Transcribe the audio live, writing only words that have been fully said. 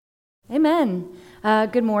Amen.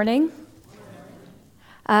 Good morning.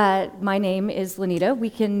 My name is Lanita.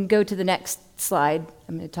 We can go to the next slide.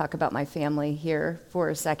 I'm going to talk about my family here for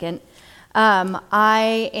a second.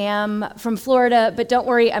 I am from Florida, but don't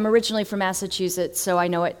worry, I'm originally from Massachusetts, so I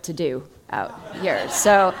know what to do out here.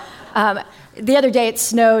 So the other day it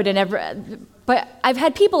snowed, but I've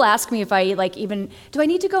had people ask me if I do I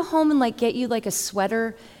need to go home and get you a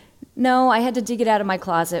sweater? No, I had to dig it out of my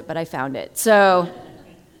closet, but I found it. So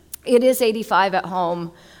it is 85 at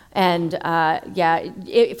home. And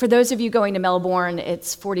for those of you going to Melbourne,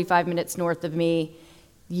 it's 45 minutes north of me.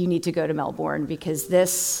 You need to go to Melbourne because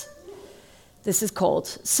this is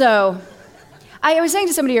cold. So I was saying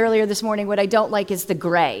to somebody earlier this morning, what I don't like is the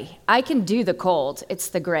gray. I can do the cold. It's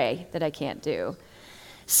the gray that I can't do.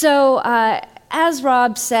 So as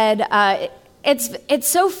Rob said, it's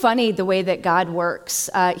so funny the way that God works.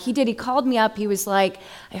 He called me up. He was like,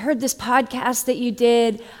 I heard this podcast that you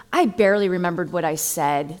did. I barely remembered what I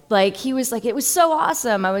said. He was like, it was so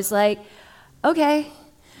awesome. I was like, okay.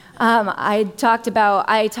 I talk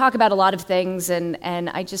about a lot of things, and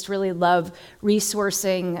I just really love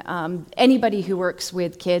resourcing anybody who works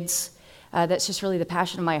with kids. That's just really the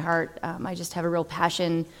passion of my heart. I just have a real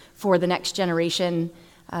passion for the next generation.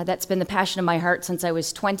 That's been the passion of my heart since I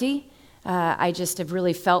was 20. I just have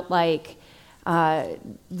really felt like the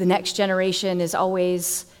next generation is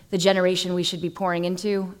always the generation we should be pouring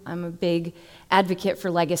into. I'm a big advocate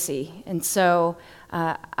for legacy, and so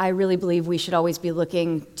I really believe we should always be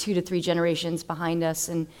looking 2 to 3 generations behind us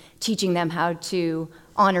and teaching them how to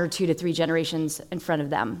honor 2 to 3 generations in front of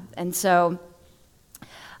them. And so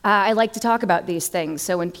I like to talk about these things.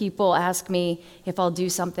 So when people ask me if I'll do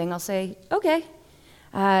something, I'll say, okay.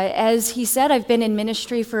 As he said, I've been in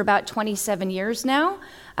ministry for about 27 years now,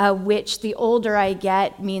 which the older I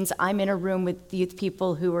get means I'm in a room with youth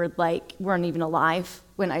people who weren't even alive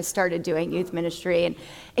when I started doing youth ministry. And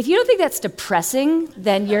if you don't think that's depressing,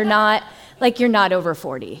 then you're not over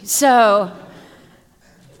 40. So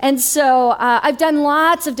I've done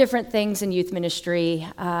lots of different things in youth ministry.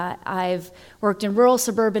 I've worked in rural,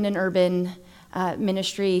 suburban, and urban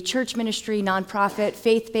ministry, church ministry, nonprofit,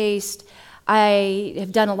 faith-based. I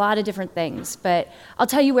have done a lot of different things, but I'll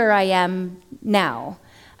tell you where I am now.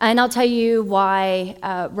 And I'll tell you why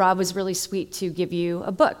Rob was really sweet to give you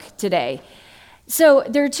a book today. So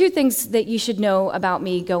there are 2 things that you should know about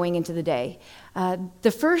me going into the day.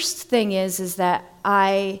 The first thing is that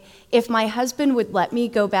if my husband would let me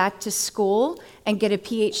go back to school and get a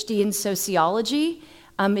PhD in sociology,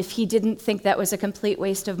 if he didn't think that was a complete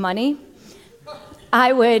waste of money,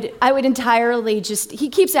 I would entirely he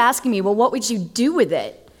keeps asking me, well, what would you do with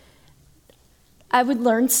it? I would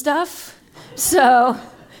learn stuff. So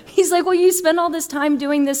he's like, well, you spend all this time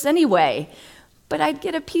doing this anyway. But I'd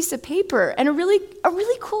get a piece of paper and a really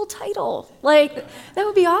cool title. That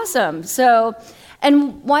would be awesome. So,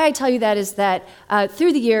 and why I tell you that is that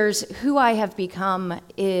through the years, who I have become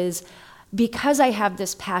is because I have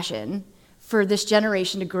this passion for this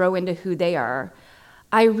generation to grow into who they are.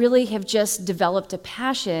 I really have just developed a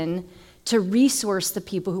passion to resource the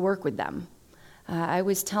people who work with them. I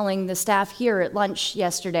was telling the staff here at lunch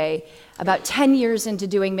yesterday, about 10 years into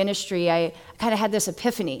doing ministry, I kind of had this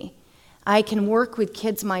epiphany. I can work with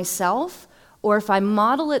kids myself, or if I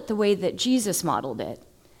model it the way that Jesus modeled it,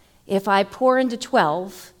 if I pour into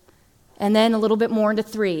 12, and then a little bit more into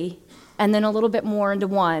 3, and then a little bit more into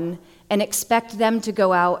 1, and expect them to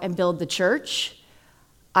go out and build the church,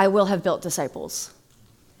 I will have built disciples.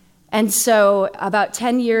 And so about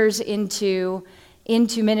 10 years into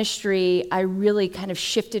ministry, I really kind of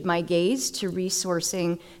shifted my gaze to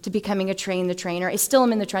resourcing, to becoming a trainer. I still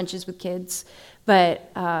am in the trenches with kids, but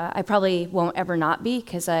I probably won't ever not be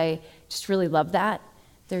because I just really love that.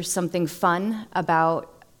 There's something fun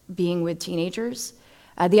about being with teenagers.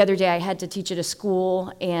 The other day I had to teach at a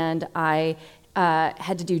school, and I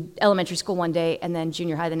had to do elementary school one day and then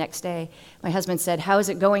junior high the next day. My husband said, how is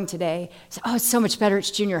it going today? I said, oh, it's so much better. It's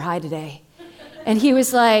junior high today. And he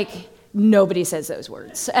was like, nobody says those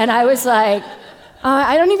words. And I was like,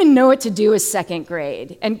 I don't even know what to do with second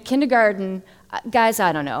grade. And kindergarten, guys,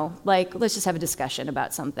 I don't know. Let's just have a discussion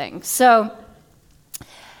about something. So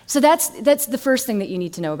that's the first thing that you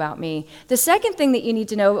need to know about me. The second thing that you need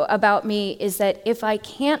to know about me is that if I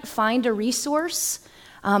can't find a resource,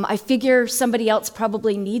 I figure somebody else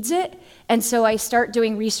probably needs it, and so I start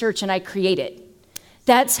doing research and I create it.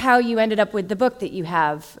 That's how you ended up with the book that you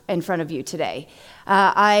have in front of you today.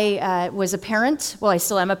 I was a parent. Well, I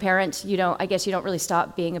still am a parent. I guess you don't really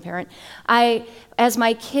stop being a parent. As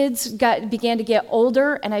my kids began to get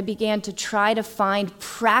older, and I began to try to find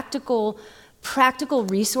practical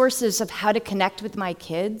resources of how to connect with my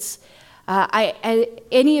kids,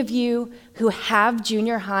 Any of you who have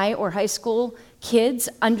junior high or high school kids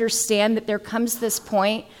understand that there comes this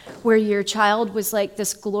point where your child was like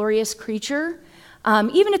this glorious creature.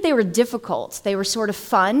 Even if they were difficult, they were sort of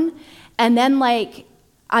fun. And then like,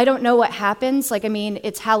 I don't know what happens. Like, I mean,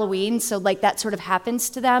 it's Halloween, so like that sort of happens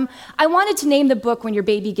to them. I wanted to name the book When Your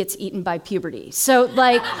Baby Gets Eaten by Puberty. So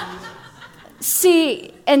like,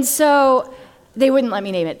 see, and so they wouldn't let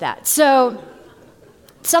me name it that. So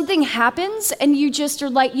something happens and you just are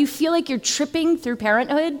like, you feel like you're tripping through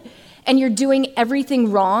parenthood and you're doing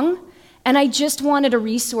everything wrong. And I just wanted a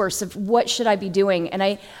resource of what should I be doing.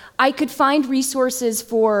 And I could find resources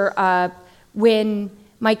for when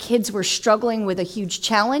my kids were struggling with a huge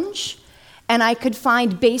challenge. And I could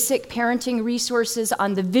find basic parenting resources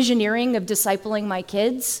on the visioneering of discipling my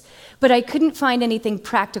kids, but I couldn't find anything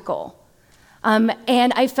practical. And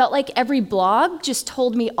I felt like every blog just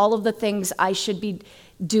told me all of the things I should be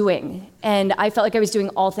doing. And I felt like I was doing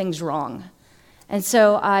all things wrong. And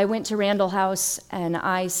so I went to Randall House and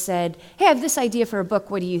I said, hey, I have this idea for a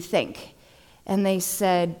book. What do you think? And they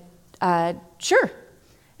said, sure.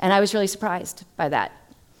 And I was really surprised by that.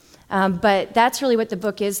 But that's really what the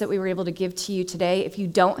book is that we were able to give to you today. If you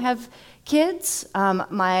don't have kids,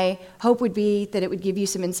 my hope would be that it would give you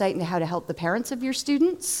some insight into how to help the parents of your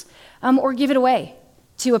students, or give it away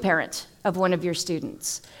to a parent of one of your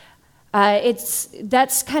students.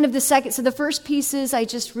 That's kind of the second. So the first piece is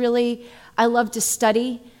I love to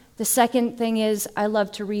study. The second thing is I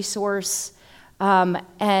love to resource.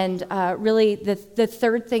 And really the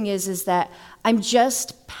third thing is that I'm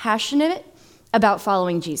just passionate about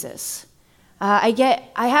following Jesus. I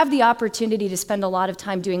have the opportunity to spend a lot of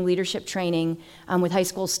time doing leadership training with high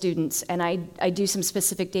school students, and I do some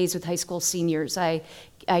specific days with high school seniors. I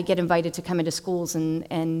get invited to come into schools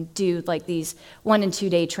and do like these 1 and 2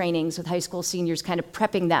 day trainings with high school seniors, kind of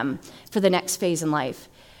prepping them for the next phase in life.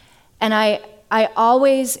 And I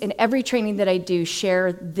always, in every training that I do,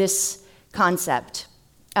 share this concept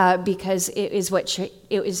because it is what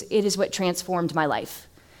transformed my life.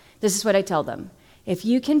 This is what I tell them. If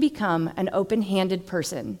you can become an open-handed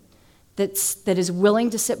person that is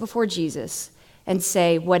willing to sit before Jesus and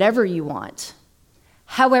say, whatever you want,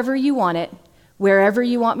 however you want it, wherever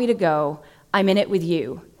you want me to go, I'm in it with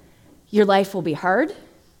you. Your life will be hard,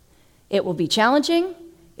 it will be challenging,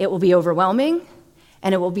 it will be overwhelming,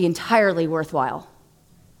 and it will be entirely worthwhile.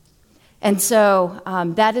 And so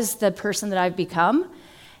that is the person that I've become.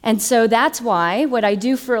 And so that's why what I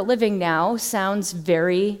do for a living now sounds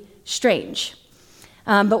very strange.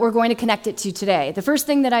 But we're going to connect it to today. The first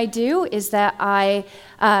thing that I do is that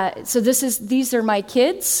these are my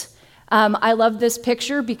kids. I love this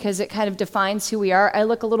picture because it kind of defines who we are. I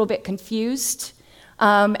look a little bit confused,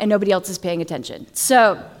 and nobody else is paying attention.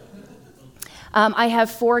 So I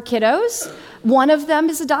have 4 kiddos. One of them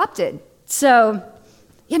is adopted. So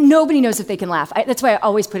yeah, nobody knows if they can laugh. That's why I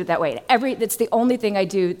always put it that way. That's the only thing I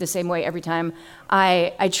do the same way every time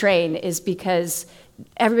I train, is because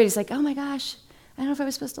everybody's like, oh my gosh, I don't know if I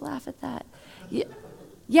was supposed to laugh at that.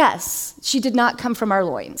 Yes, she did not come from our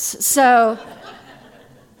loins. So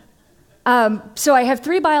I have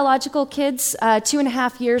 3 biological kids,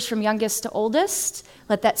 2.5 years from youngest to oldest.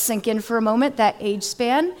 Let that sink in for a moment, that age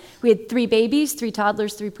span. We had 3 babies, 3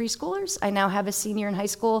 toddlers, 3 preschoolers. I now have a senior in high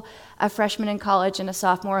school, a freshman in college, and a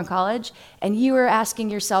sophomore in college. And you are asking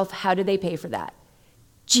yourself, how do they pay for that?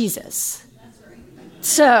 Jesus.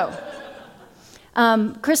 So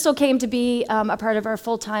Crystal came to be a part of our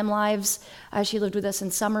full-time lives. She lived with us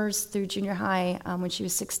in summers through junior high when she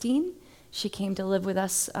was 16. She came to live with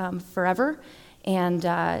us forever, and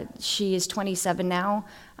she is 27 now.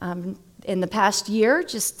 In the past year,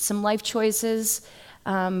 just some life choices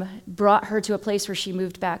brought her to a place where she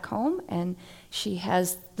moved back home, and she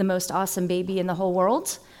has the most awesome baby in the whole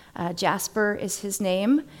world. Jasper is his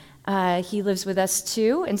name. He lives with us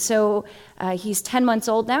too, and so he's 10 months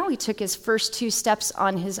old now. He took his first 2 steps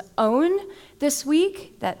on his own this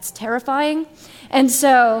week. That's terrifying. And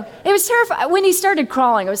so it was terrifying. When he started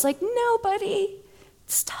crawling, I was like, no, buddy,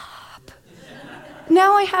 stop.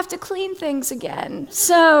 Now I have to clean things again.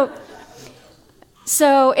 So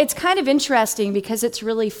it's kind of interesting because it's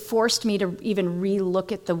really forced me to even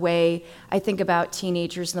re-look at the way I think about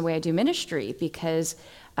teenagers and the way I do ministry, because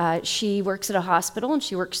she works at a hospital and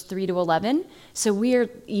she works 3 to 11. So we are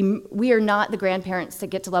not the grandparents that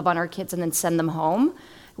get to love on our kids and then send them home.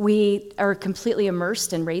 We are completely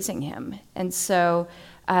immersed in raising him. And so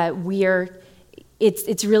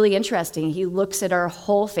it's really interesting. He looks at our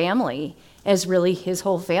whole family as really his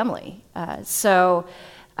whole family.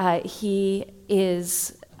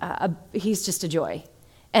 He's just a joy.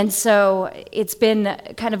 And so it's been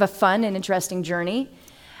kind of a fun and interesting journey.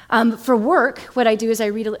 For work, what I do is I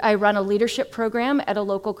run a leadership program at a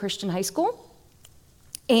local Christian high school.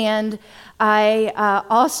 And I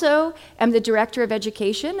also am the director of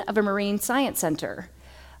education of a marine science center.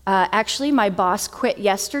 Actually, my boss quit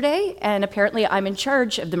yesterday, and apparently I'm in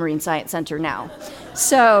charge of the Marine Science Center now.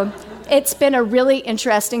 So it's been a really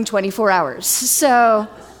interesting 24 hours. So,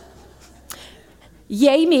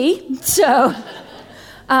 yay me. So,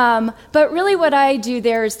 but really what I do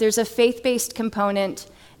there's a faith-based component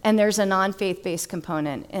and there's a non-faith-based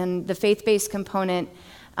component. And the faith-based component,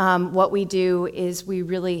 what we do is we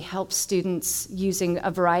really help students using a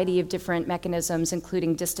variety of different mechanisms,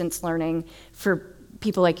 including distance learning for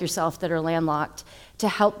people like yourself that are landlocked, to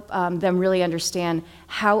help them really understand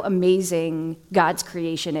how amazing God's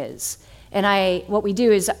creation is. And what we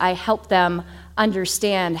do is I help them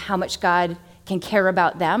understand how much God can care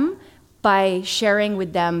about them by sharing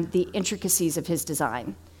with them the intricacies of his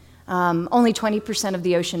design. Only 20% of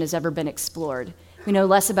the ocean has ever been explored. We know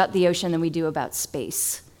less about the ocean than we do about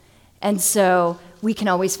space. And so we can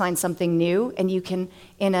always find something new, and you can,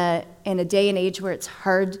 in a day and age where it's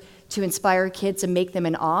hard to inspire kids and make them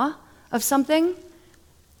in awe of something,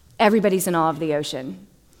 everybody's in awe of the ocean.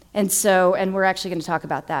 And we're actually going to talk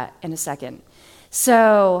about that in a second.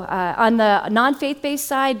 So on the non-faith-based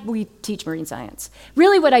side, we teach marine science.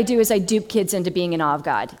 Really what I do is I dupe kids into being in awe of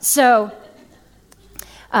God. So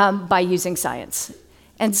by using science.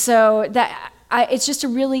 And so it's just a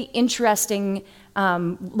really interesting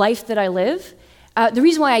life that I live. The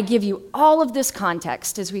reason why I give you all of this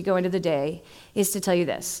context as we go into the day is to tell you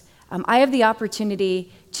this. I have the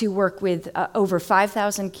opportunity to work with over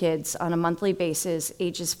 5,000 kids on a monthly basis,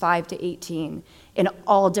 ages 5 to 18, in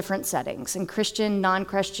all different settings, in Christian,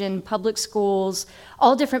 non-Christian, public schools,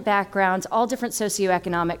 all different backgrounds, all different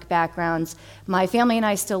socioeconomic backgrounds. My family and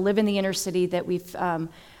I still live in the inner city that we've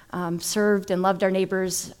served and loved our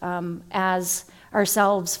neighbors as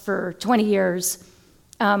ourselves for 20 years,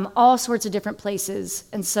 all sorts of different places.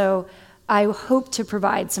 And so I hope to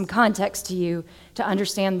provide some context to you to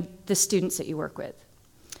understand the students that you work with.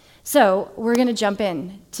 So we're going to jump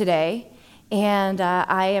in today, and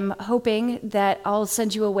I am hoping that I'll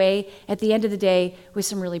send you away at the end of the day with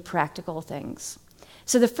some really practical things.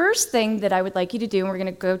 So the first thing that I would like you to do, and we're going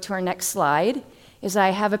to go to our next slide, is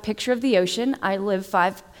I have a picture of the ocean. I live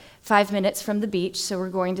five minutes from the beach, so we're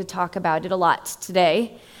going to talk about it a lot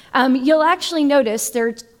today. You'll actually notice there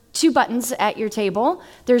are two buttons at your table.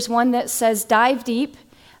 There's one that says dive deep,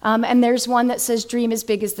 and there's one that says dream as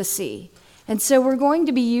big as the sea. And so we're going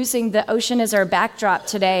to be using the ocean as our backdrop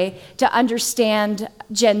today to understand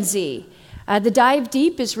Gen Z. The dive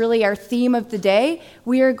deep is really our theme of the day.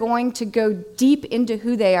 We are going to go deep into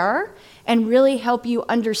who they are and really help you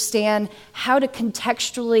understand how to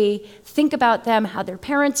contextually think about them, how their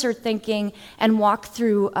parents are thinking, and walk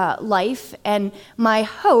through life. And my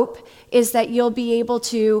hope is that you'll be able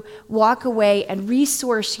to walk away and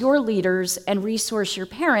resource your leaders and resource your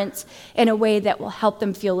parents in a way that will help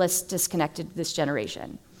them feel less disconnected to this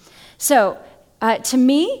generation. So to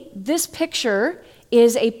me, this picture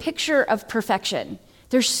is a picture of perfection.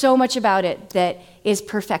 There's so much about it that is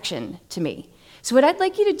perfection to me. So what I'd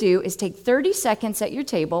like you to do is take 30 seconds at your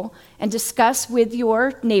table and discuss with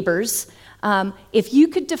your neighbors, if you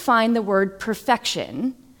could define the word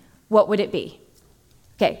perfection, what would it be?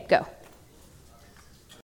 Okay, go.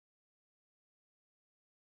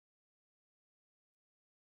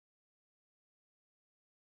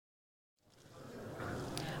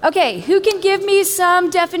 Okay, who can give me some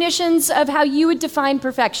definitions of how you would define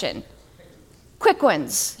perfection? Quick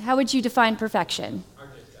ones. How would you define perfection?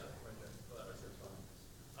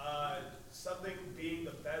 Something being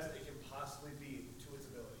the best it can possibly be to its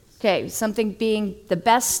abilities. Okay, something being the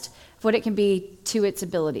best of what it can be to its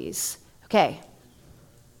abilities. Okay.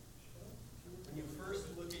 When you first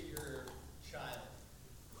look at your child,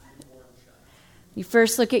 newborn child. You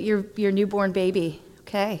first look at your newborn baby.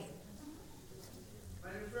 Okay. My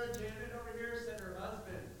new friend Janet over here said her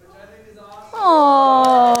husband, which I think is awesome.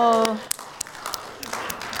 Oh,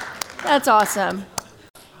 that's awesome.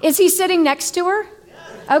 Is he sitting next to her?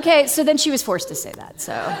 Okay, so then she was forced to say that,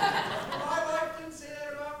 so. My wife didn't say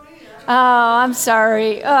that about me. Oh, I'm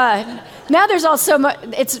sorry. Now there's all so much,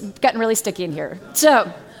 it's gotten really sticky in here.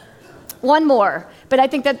 So, one more, but I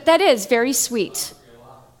think that is very sweet.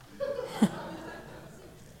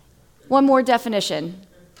 One more definition.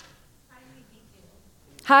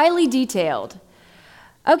 Highly detailed.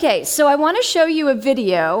 Okay, so I want to show you a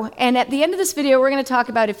video, and at the end of this video, we're going to talk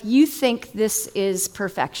about if you think this is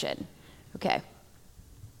perfection. Okay.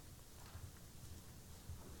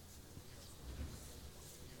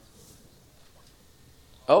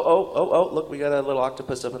 Oh, look, we got a little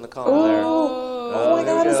octopus up in the column there. Oh my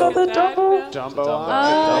God, is that the Dumbo? Dumbo.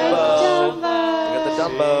 We got the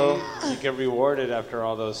Dumbo. You get rewarded after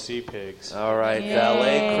all those sea pigs. All right,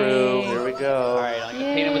 ballet crew, here we go. All right, I'm going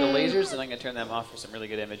to paint them with the lasers, and I'm going to turn them off for some really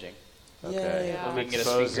good imaging. Okay. I'm We can get a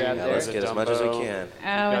exposing speaker out Yeah, there. let's get as much as we can. Oh,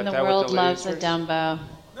 and the that with world the loves a lasers? Dumbo.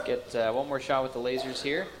 Get one more shot with the lasers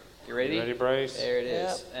here. You ready? You ready, Bryce? There it is.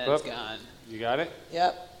 Yep. And Whoop. it's gone. You got it?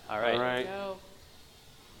 Yep. All right. All right. Go.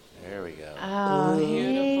 There we go. Oh,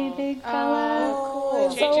 hey, big fella. Oh,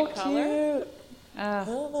 They so changing color? cute. I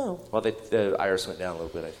don't know. Well, the iris went down a little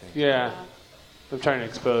bit, I think. Yeah. I'm trying to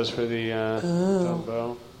expose for the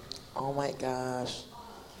Dumbo. Oh my gosh.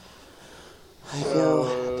 I feel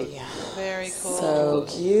happy. Very cool. So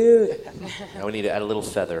cute. Now we need to add a little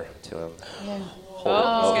feather to him. Yeah.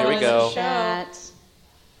 Oh, here we he's go. That.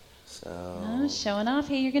 So, Oh, showing off.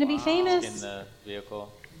 Hey, you're going to be In famous. the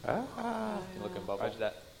vehicle. Looking bubbles.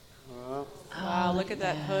 That. Wow, look at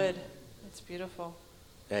that hood. It's beautiful.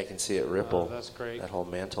 yeah, you can see it ripple. Oh, that's great. That whole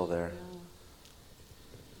mantle there.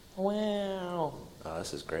 Wow. Oh,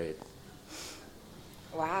 this is great.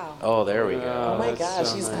 Wow. Oh, there we Oh go. my that's gosh,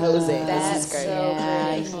 so he's nice. posing. That's This is great.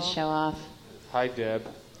 yeah, he's a show off. Hi, Deb.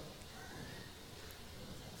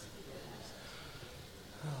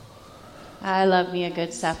 I love me a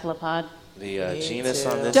good cephalopod. The genus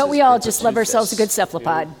on this Don't is we all just love Grumpy ourselves a good Toothus.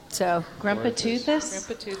 cephalopod? So Grumpatoothus?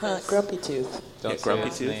 Grandpa Tooth. Grumpy tooth. Yeah, say Grumpy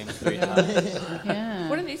its Tooth. name 3 times. Yeah.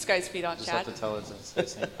 What do these guys feed on, Just Chad? have to tell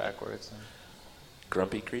it's name backwards.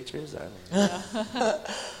 Grumpy creatures? I don't know.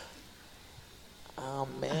 Oh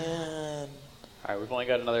man. All right, we've only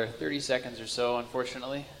got another 30 seconds or so,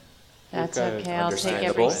 unfortunately. That's Okay. okay. I'll take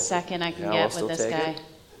every Understandable. second I can Yeah, I'll get still with this take guy. it.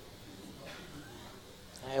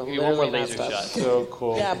 I Give me one more literally laser not shot. stopped. So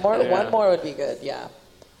cool. Yeah, one more would be good. Yeah.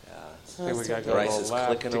 I think we got to go a Bryce little is left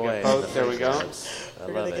clicking to get away. both. There we go. I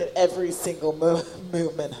We're love gonna get it. every single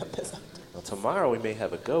movement on this. Well, tomorrow we may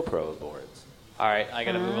have a GoPro aboard. All right, I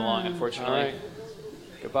got to move along, All unfortunately. right.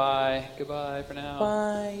 Goodbye for now.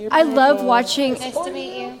 Bye. You're I back. love watching. Nice to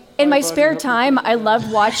meet you. In my spare time, I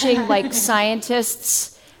love watching like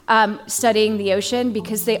scientists studying the ocean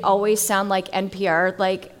because they always sound like NPR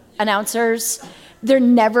like announcers. They're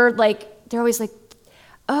never like, they're always like,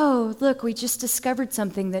 oh, look, we just discovered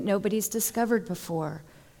something that nobody's discovered before.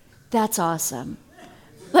 That's awesome.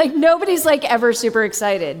 Like nobody's like ever super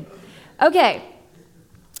excited. Okay.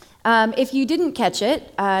 If you didn't catch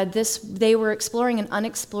it, they were exploring an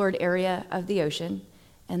unexplored area of the ocean,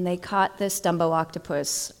 and they caught this Dumbo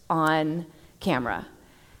octopus on camera.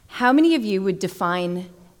 How many of you would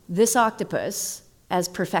define this octopus as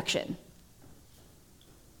perfection?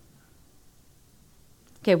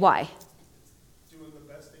 Okay, why? Doing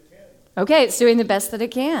the best they can. Okay, it's doing the best that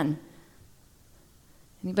it can.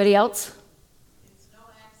 Anybody else? It's no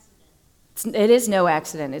accident. It is no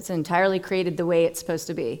accident. It's entirely created the way it's supposed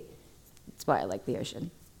to be. That's why I like the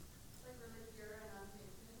ocean.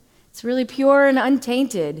 It's really pure and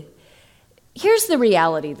untainted. Here's the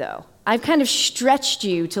reality, though. I've kind of stretched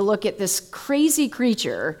you to look at this crazy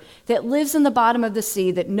creature that lives in the bottom of the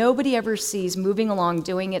sea that nobody ever sees moving along,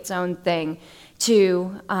 doing its own thing,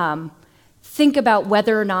 to think about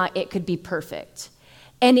whether or not it could be perfect.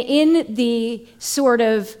 And in the sort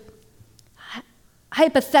of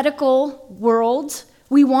hypothetical world,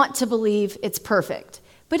 we want to believe it's perfect.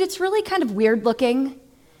 But it's really kind of weird looking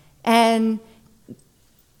and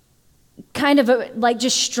kind of like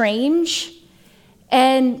just strange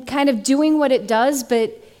and kind of doing what it does,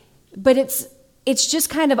 but it's just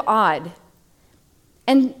kind of odd.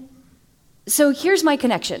 And so here's my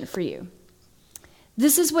connection for you.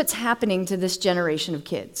 This is what's happening to this generation of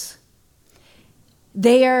kids.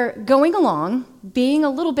 They are going along, being a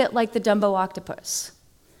little bit like the Dumbo octopus.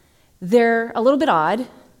 They're a little bit odd.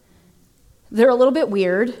 They're a little bit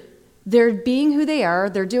weird. They're being who they are.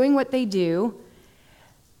 They're doing what they do.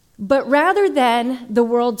 But rather than the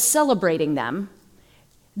world celebrating them,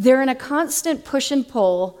 they're in a constant push and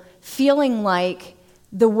pull, feeling like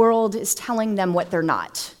the world is telling them what they're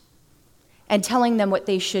not and telling them what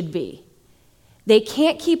they should be. They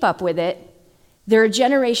can't keep up with it. They're a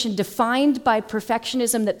generation defined by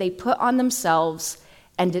perfectionism that they put on themselves,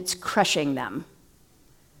 and it's crushing them.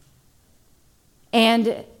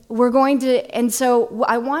 And so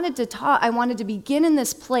I wanted to begin in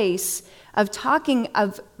this place of talking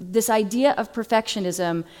of this idea of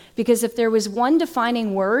perfectionism, because if there was one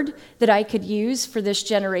defining word that I could use for this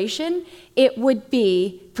generation, it would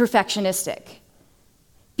be perfectionistic.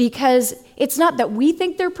 Because it's not that we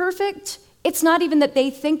think they're perfect, it's not even that they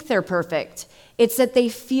think they're perfect, it's that they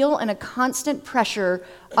feel in a constant pressure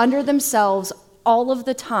under themselves all of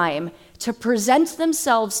the time to present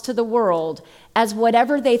themselves to the world as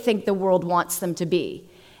whatever they think the world wants them to be.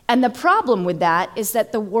 And the problem with that is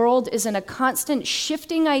that the world is in a constant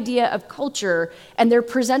shifting idea of culture, and they're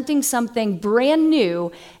presenting something brand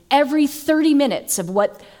new every 30 minutes of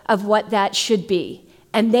what that should be.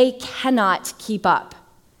 And they cannot keep up.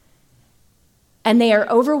 And they are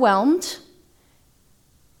overwhelmed,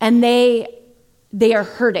 and they are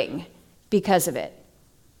hurting because of it.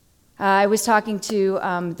 I was talking to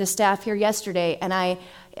the staff here yesterday, and I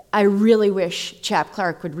really wish Chap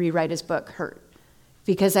Clark would rewrite his book, Hurt,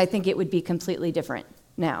 because I think it would be completely different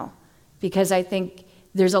now. Because I think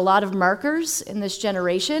there's a lot of markers in this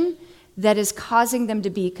generation that is causing them to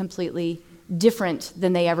be completely different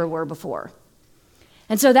than they ever were before.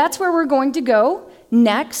 And so that's where we're going to go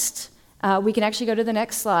next. We can actually go to the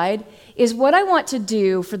next slide, is what I want to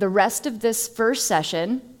do for the rest of this first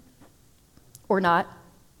session, or not.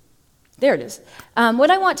 There it is.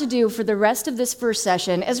 What I want to do for the rest of this first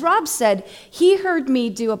session, as Rob said, he heard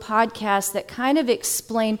me do a podcast that kind of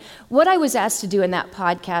explained what I was asked to do in that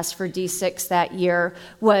podcast for D6 that year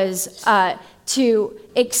was to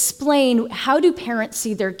explain how do parents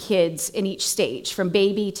see their kids in each stage, from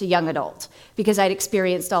baby to young adult, because I'd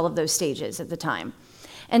experienced all of those stages at the time.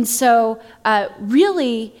 And so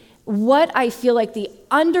really what I feel like the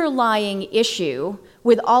underlying issue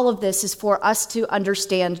with all of this is for us to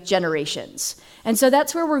understand generations. And so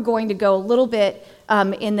that's where we're going to go a little bit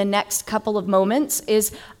in the next couple of moments,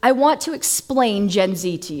 is I want to explain Gen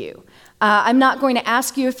Z to you. I'm not going to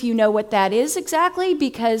ask you if you know what that is exactly,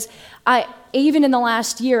 because even in the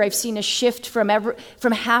last year, I've seen a shift from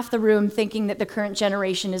half the room thinking that the current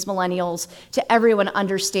generation is millennials to everyone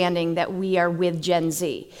understanding that we are with Gen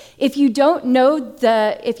Z. If you don't know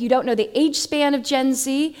the age span of Gen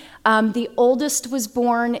Z, the oldest was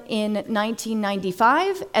born in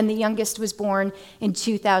 1995, and the youngest was born in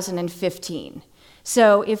 2015.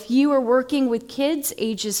 So if you are working with kids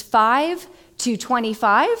ages 5 to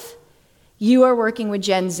 25, you are working with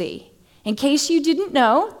Gen Z. In case you didn't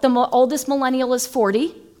know, the oldest millennial is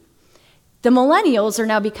 40. The millennials are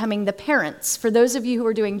now becoming the parents. For those of you who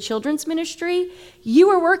are doing children's ministry, you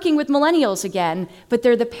are working with millennials again, but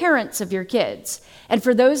they're the parents of your kids. And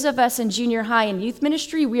for those of us in junior high and youth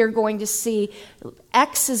ministry, we are going to see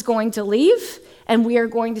X is going to leave, and we are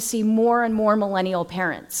going to see more and more millennial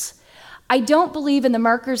parents. I don't believe in the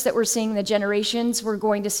markers that we're seeing in the generations we're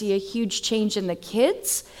going to see a huge change in the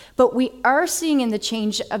kids, but we are seeing in the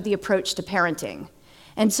change of the approach to parenting.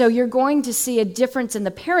 And so you're going to see a difference in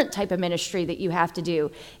the parent type of ministry that you have to do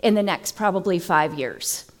in the next probably 5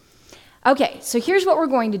 years. Okay, so here's what we're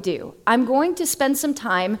going to do. I'm going to spend some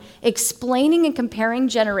time explaining and comparing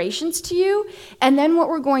generations to you, and then what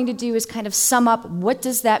we're going to do is kind of sum up what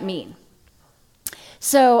does that mean.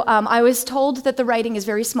 So I was told that the writing is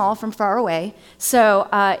very small from far away. So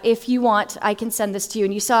if you want, I can send this to you.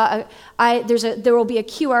 And you saw there will be a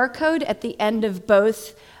QR code at the end of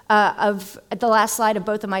both at the last slide of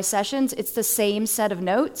both of my sessions. It's the same set of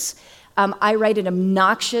notes. I write an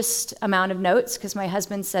obnoxious amount of notes because my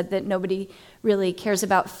husband said that nobody really cares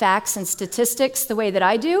about facts and statistics the way that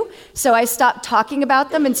I do. So I stopped talking about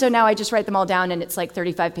them, and so now I just write them all down, and it's like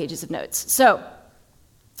 35 pages of notes. So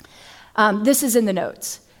this is in the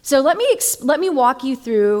notes. So let me walk you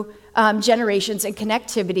through generations and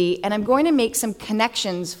connectivity, and I'm going to make some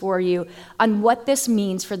connections for you on what this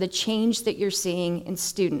means for the change that you're seeing in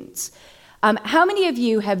students. How many of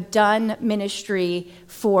you have done ministry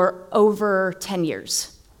for over 10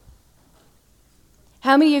 years?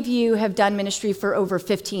 How many of you have done ministry for over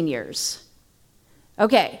 15 years?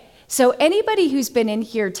 Okay. So anybody who's been in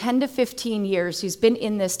here 10 to 15 years, who's been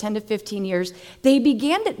in this 10 to 15 years, there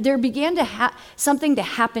began to something to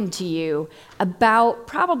happen to you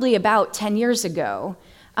probably about 10 years ago,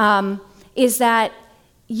 is that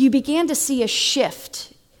you began to see a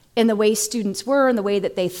shift in the way students were, in the way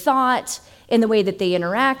that they thought, in the way that they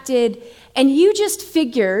interacted, and you just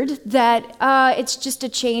figured that it's just a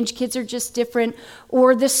change, kids are just different,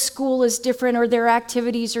 or this school is different, or their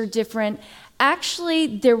activities are different. Actually,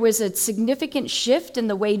 there was a significant shift in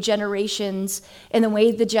the way generations, in the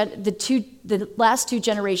way the last two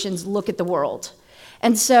generations look at the world.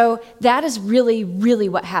 And so that is really, really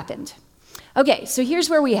what happened. Okay, so here's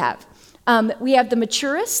where we have. We have the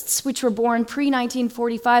maturists, which were born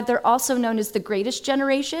pre-1945. They're also known as the greatest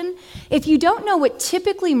generation. If you don't know what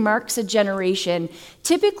typically marks a generation,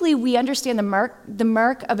 typically we understand the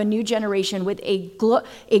mark of a new generation with a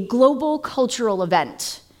global cultural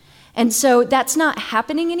event. And so that's not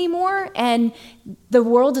happening anymore, and the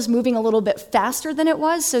world is moving a little bit faster than it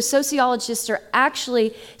was. So sociologists are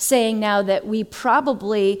actually saying now that we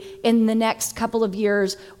probably, in the next couple of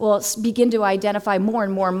years, will begin to identify more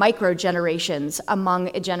and more micro-generations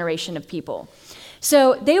among a generation of people.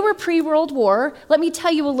 So they were pre-World War. Let me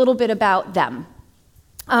tell you a little bit about them.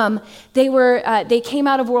 They came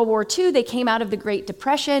out of World War II, they came out of the Great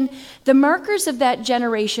Depression. The markers of that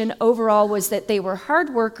generation overall was that they were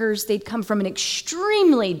hard workers, they'd come from an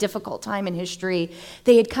extremely difficult time in history,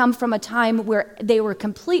 they had come from a time where they were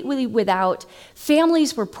completely without,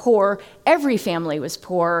 families were poor, every family was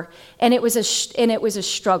poor, and it was a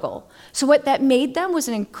struggle. So what that made them was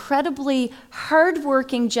an incredibly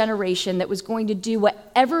hardworking generation that was going to do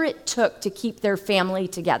whatever it took to keep their family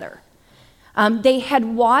together. They had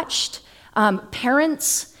watched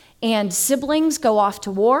parents and siblings go off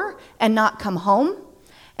to war and not come home.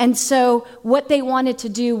 And so what they wanted to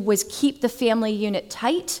do was keep the family unit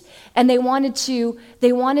tight, and they wanted to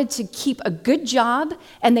keep a good job,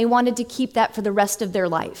 and they wanted to keep that for the rest of their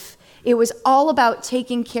life. It was all about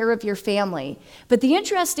taking care of your family. But the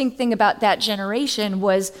interesting thing about that generation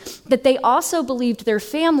was that they also believed their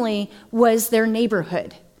family was their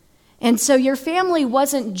neighborhood. And so your family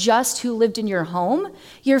wasn't just who lived in your home.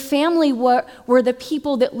 Your family were the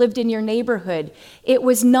people that lived in your neighborhood. It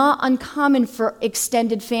was not uncommon for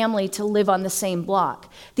extended family to live on the same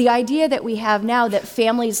block. The idea that we have now that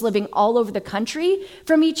families living all over the country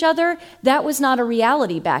from each other, that was not a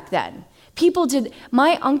reality back then.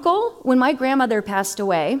 My uncle, when my grandmother passed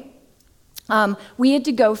away, we had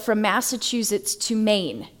to go from Massachusetts to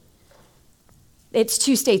Maine. It's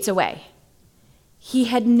 2 states away. He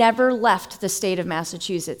had never left the state of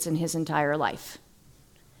Massachusetts in his entire life.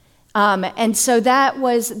 And so that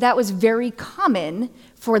was very common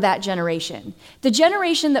for that generation. The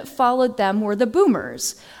generation that followed them were the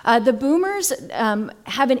boomers. The boomers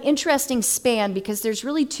have an interesting span because there's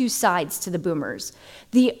really 2 sides to the boomers.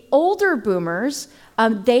 The older boomers,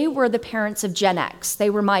 they were the parents of Gen X. They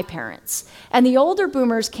were my parents. And the older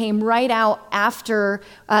boomers came right out after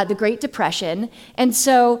the Great Depression. And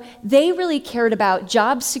so they really cared about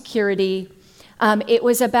job security. It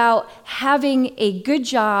was about having a good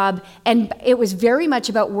job, and it was very much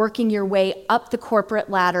about working your way up the corporate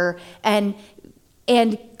ladder and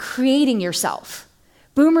creating yourself.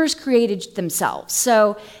 Boomers created themselves.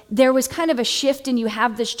 So there was kind of a shift in you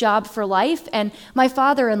have this job for life, and my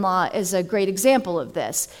father-in-law is a great example of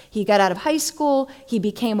this. He got out of high school, he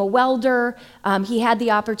became a welder, he had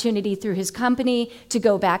the opportunity through his company to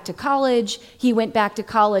go back to college. He went back to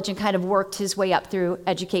college and kind of worked his way up through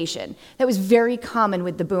education. That was very common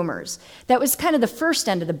with the boomers. That was kind of the first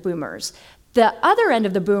end of the boomers. The other end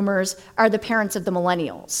of the boomers are the parents of the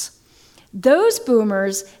millennials. Those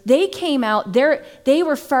boomers, they came out, they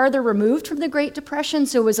were farther removed from the Great Depression,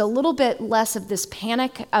 so it was a little bit less of this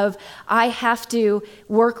panic of, I have to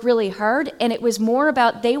work really hard, and it was more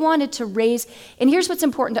about they wanted to raise, and here's what's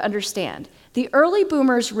important to understand. The early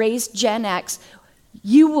boomers raised Gen X.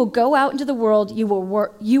 You will go out into the world, you will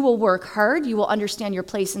work hard, you will understand your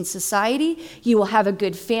place in society, you will have a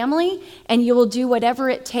good family, and you will do whatever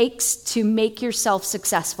it takes to make yourself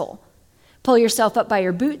successful. Pull yourself up by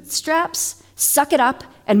your bootstraps, suck it up,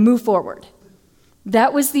 and move forward.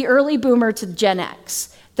 That was the early boomer to Gen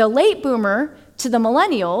X. The late boomer to the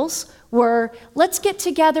millennials were, let's get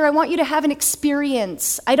together, I want you to have an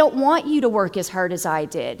experience. I don't want you to work as hard as I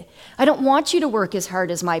did. I don't want you to work as hard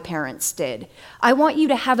as my parents did. I want you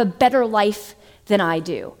to have a better life than I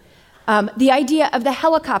do. The idea of the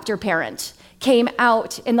helicopter parent came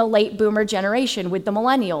out in the late boomer generation with the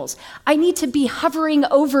millennials. I need to be hovering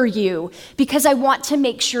over you because I want to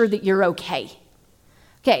make sure that you're okay.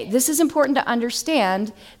 Okay, this is important to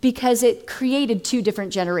understand because it created 2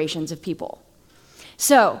 different generations of people.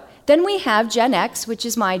 So then we have Gen X, which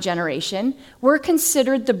is my generation. We're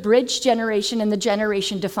considered the bridge generation and the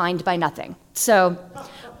generation defined by nothing. So,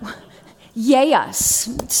 yay us.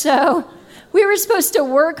 So we were supposed to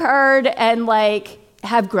work hard and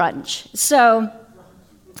have grunge. So,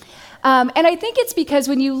 and I think it's because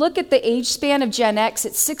when you look at the age span of Gen X,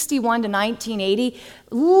 it's 61 to 1980,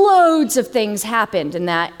 loads of things happened in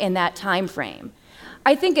that time frame.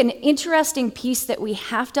 I think an interesting piece that we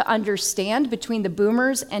have to understand between the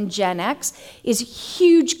boomers and Gen X is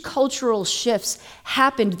huge cultural shifts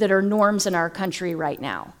happened that are norms in our country right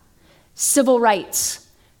now. Civil rights,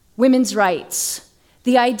 women's rights,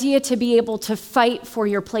 the idea to be able to fight for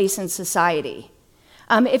your place in society.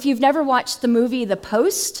 If you've never watched the movie The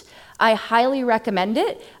Post, I highly recommend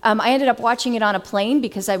it. I ended up watching it on a plane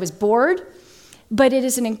because I was bored. but it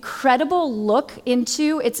is an incredible look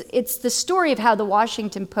into, it's the story of how the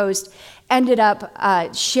Washington Post ended up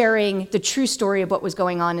sharing the true story of what was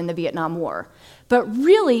going on in the Vietnam War. But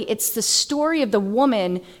really, it's the story of the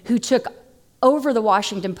woman who took over the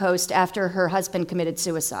Washington Post after her husband committed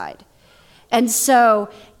suicide. And so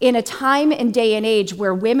in a time and day and age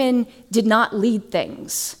where women did not lead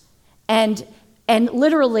things, and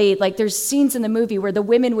literally, like, there's scenes in the movie where the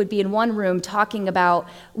women would be in one room talking about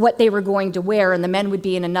what they were going to wear, and the men would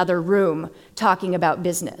be in another room talking about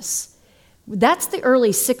business. That's the early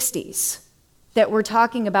 60s that we're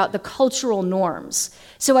talking about the cultural norms.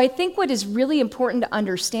 So I think what is really important to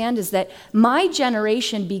understand is that my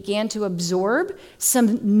generation began to absorb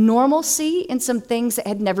some normalcy in some things that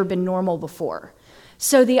had never been normal before.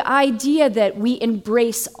 So the idea that we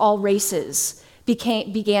embrace all races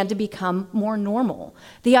began to become more normal.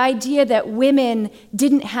 The idea that women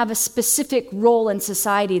didn't have a specific role in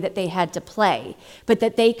society that they had to play, but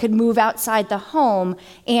that they could move outside the home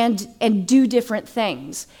and do different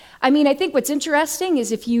things. I mean, I think what's interesting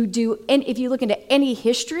is if you look into any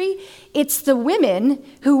history, it's the women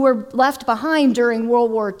who were left behind during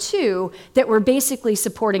World War II that were basically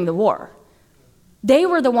supporting the war. They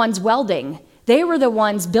were the ones welding. They were the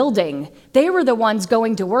ones building. They were the ones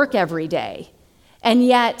going to work every day. And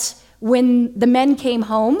yet, when the men came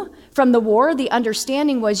home from the war, the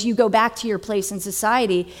understanding was you go back to your place in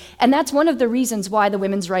society. And that's one of the reasons why the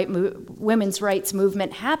women's rights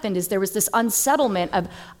movement happened, is there was this unsettlement of,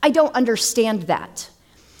 I don't understand that.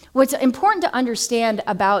 What's important to understand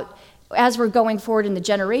about, as we're going forward in the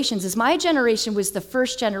generations, is my generation was the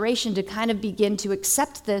first generation to kind of begin to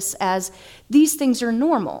accept this as these things are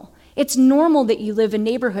normal. It's normal that you live in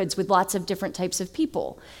neighborhoods with lots of different types of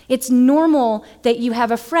people. It's normal that you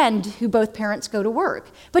have a friend who both parents go to work,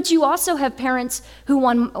 but you also have parents who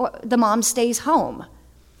the mom stays home.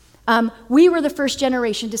 We were the first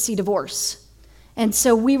generation to see divorce, and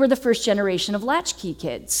so we were the first generation of latchkey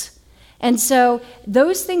kids. And so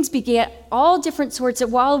those things began all different sorts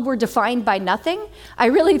of, while we're defined by nothing, I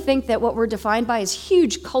really think that what we're defined by is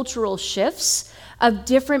huge cultural shifts of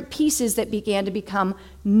different pieces that began to become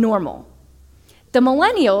normal. The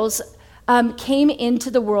millennials came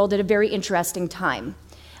into the world at a very interesting time.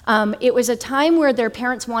 It was a time where their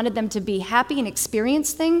parents wanted them to be happy and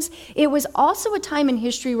experience things. It was also a time in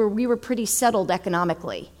history where we were pretty settled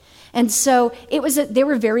economically. And so they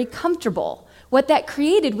were very comfortable. What that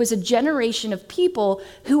created was a generation of people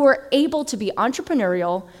who were able to be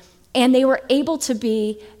entrepreneurial, and they were able to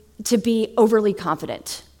be overly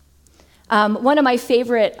confident. One of my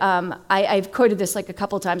favorite, I've quoted this like a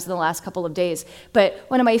couple times in the last couple of days, but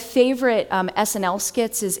one of my favorite SNL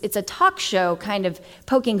skits is it's a talk show kind of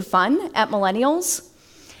poking fun at millennials.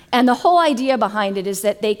 And the whole idea behind it is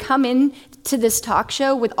that they come in to this talk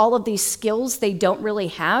show with all of these skills they don't really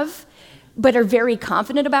have, but are very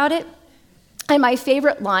confident about it. And my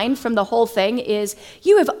favorite line from the whole thing is,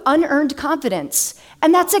 "You have unearned confidence,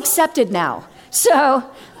 and that's accepted now." So,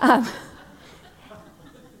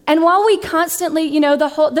 and while we constantly,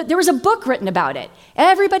 there was a book written about it.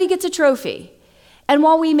 Everybody gets a trophy. And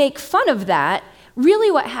while we make fun of that,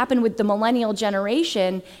 really what happened with the millennial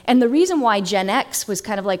generation, and the reason why Gen X was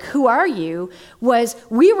kind of like, who are you, was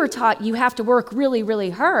we were taught you have to work really, really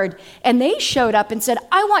hard. And they showed up and said,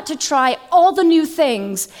 I want to try all the new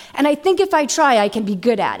things, and I think if I try, I can be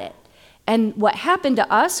good at it. And what happened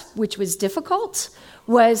to us, which was difficult,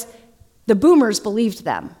 was the boomers believed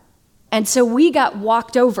them. And so we got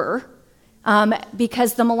walked over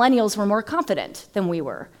because the millennials were more confident than we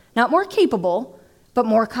were. Not more capable, but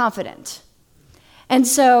more confident. And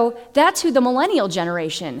so that's who the millennial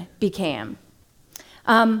generation became.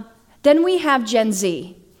 Then we have Gen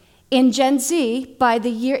Z. In Gen Z,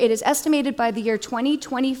 it is estimated by the year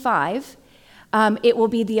 2025, it will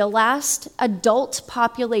be the last adult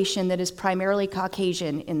population that is primarily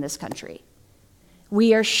Caucasian in this country.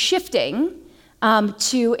 We are shifting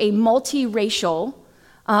to a multiracial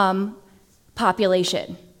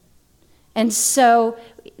population. And so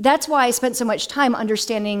that's why I spent so much time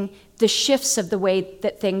understanding the shifts of the way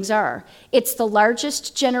that things are. It's the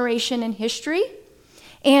largest generation in history,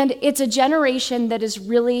 and it's a generation that is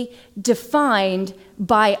really defined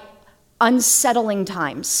by unsettling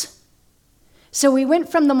times. So we went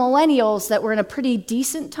from the millennials that were in a pretty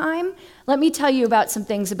decent time. Let me tell you about some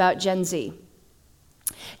things about Gen Z.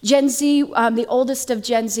 Gen Z, the oldest of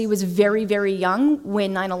Gen Z was very, very young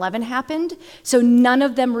when 9/11 happened, so none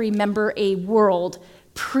of them remember a world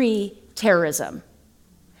pre-terrorism.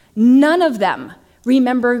 None of them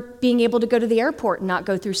remember being able to go to the airport and not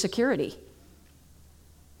go through security.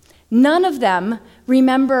 None of them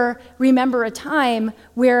remember a time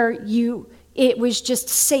where you it was just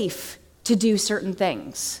safe to do certain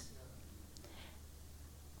things.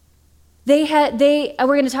 We're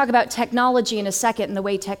going to talk about technology in a second and the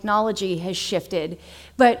way technology has shifted.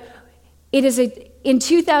 But in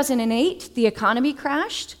 2008, the economy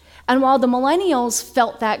crashed. And while the millennials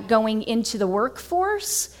felt that going into the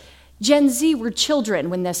workforce, Gen Z were children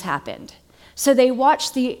when this happened. So they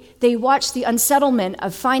watched the unsettlement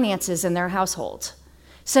of finances in their household.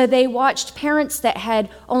 So they watched parents that had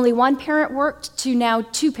only one parent worked to now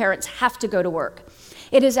two parents have to go to work.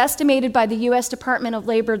 It is estimated by the U.S. Department of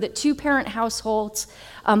Labor that two-parent households,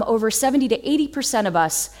 over 70 to 80% of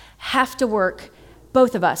us have to work,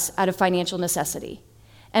 both of us, out of financial necessity.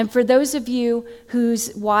 And for those of you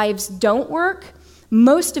whose wives don't work,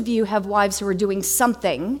 most of you have wives who are doing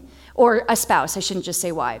something, or a spouse, I shouldn't just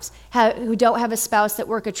say wives, who don't have a spouse that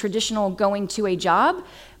work a traditional going to a job.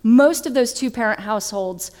 Most of those two-parent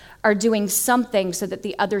households are doing something so that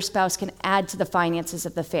the other spouse can add to the finances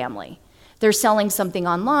of the family. They're selling something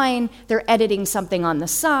online, they're editing something on the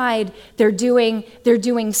side, they're doing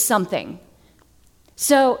something.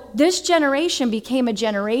 So this generation became a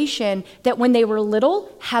generation that when they were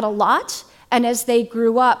little had a lot, and as they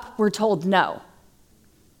grew up were told no.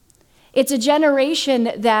 It's a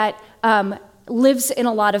generation that lives in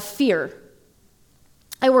a lot of fear.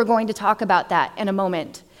 And we're going to talk about that in a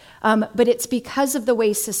moment. But it's because of the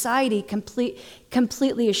way society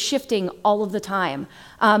completely is shifting all of the time.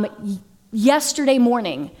 Yesterday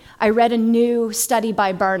morning, I read a new study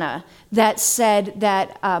by Barna that said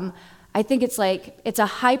that I think it's a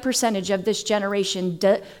high percentage of this generation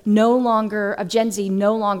of Gen Z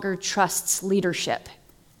no longer trusts leadership.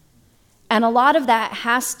 And a lot of that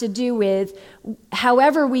has to do with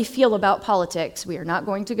however we feel about politics. We are not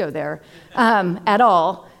going to go there at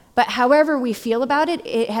all. But however we feel about it,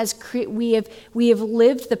 we have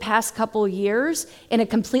lived the past couple of years in a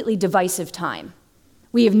completely divisive time.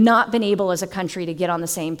 We have not been able as a country to get on the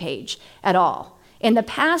same page at all. In the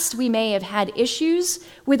past, we may have had issues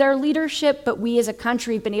with our leadership, but we as a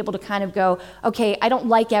country have been able to kind of go, okay, I don't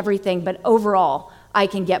like everything, but overall, I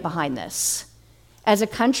can get behind this. As a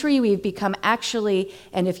country, we've become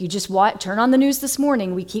and if you just turn on the news this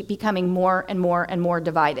morning, we keep becoming more and more and more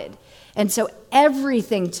divided. And so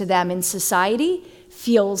everything to them in society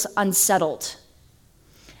feels unsettled.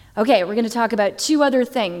 Okay, we're going to talk about two other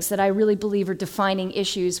things that I really believe are defining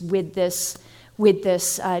issues with this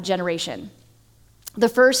generation. The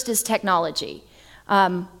first is technology.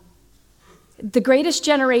 The greatest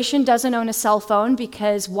generation doesn't own a cell phone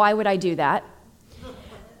because why would I do that?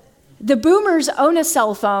 The boomers own a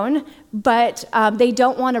cell phone, but they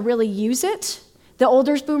don't want to really use it. The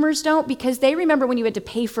older boomers don't because they remember when you had to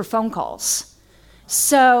pay for phone calls.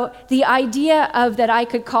 So the idea of that I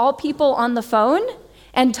could call people on the phone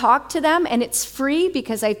and talk to them and it's free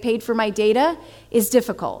because I paid for my data is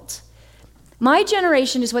difficult. My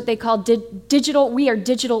generation is what they call we are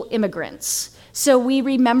digital immigrants. So we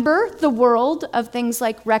remember the world of things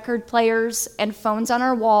like record players and phones on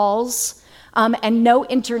our walls and no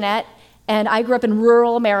internet. And I grew up in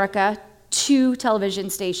rural America, 2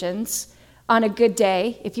 television stations on a good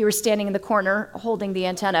day, if you were standing in the corner holding the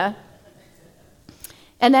antenna.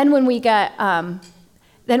 And then when we got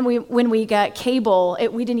cable,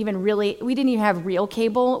 we didn't even have real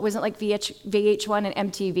cable. It wasn't like VH1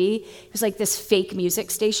 and MTV. It was like this fake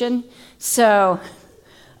music station. So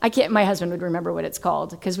my husband would remember what it's called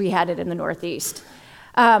because we had it in the Northeast.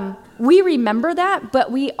 We remember that,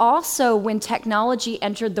 but we also, when technology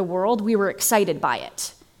entered the world, we were excited by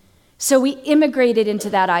it. So we immigrated into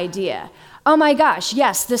that idea. Oh my gosh,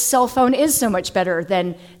 yes, this cell phone is so much better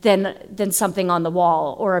than something on the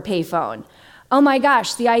wall or a payphone. Oh my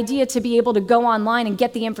gosh, the idea to be able to go online and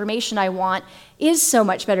get the information I want is so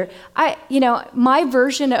much better. My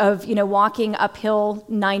version of, walking uphill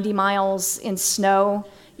 90 miles in snow,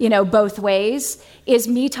 both ways, is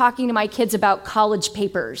me talking to my kids about college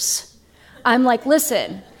papers. I'm like,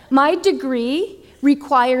 listen, my degree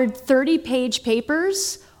required 30-page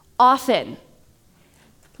papers often.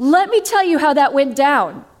 Let me tell you how that went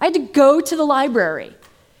down. I had to go to the library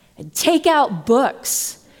and take out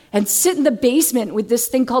books and sit in the basement with this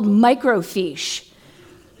thing called microfiche,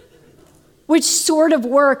 which sort of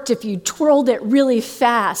worked if you twirled it really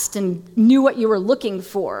fast and knew what you were looking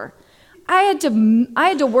for. I had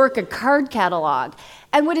to work a card catalog.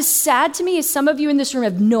 And what is sad to me is some of you in this room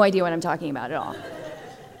have no idea what I'm talking about at all.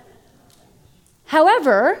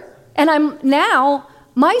 However,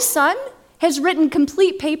 my son has written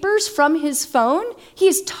complete papers from his phone.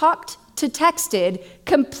 He's texted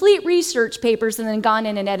complete research papers and then gone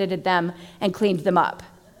in and edited them and cleaned them up.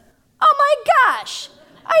 Oh my gosh,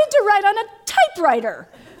 I had to write on a typewriter.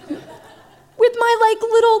 with my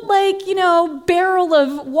little barrel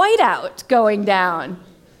of whiteout going down.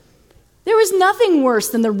 There was nothing worse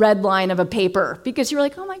than the red line of a paper because you were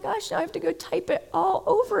like, oh my gosh, now I have to go type it all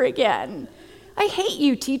over again. I hate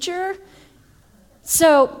you, teacher.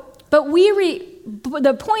 So, but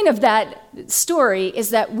the point of that story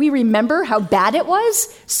is that we remember how bad it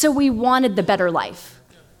was, so we wanted the better life.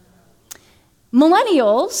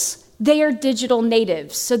 Millennials, they are digital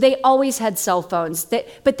natives, so they always had cell phones,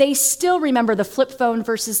 but they still remember the flip phone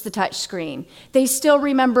versus the touch screen. They still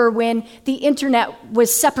remember when the internet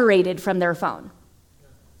was separated from their phone.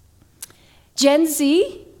 Gen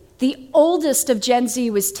Z, the oldest of Gen Z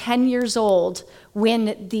was 10 years old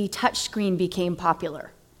when the touch screen became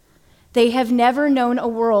popular. They have never known a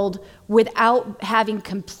world without having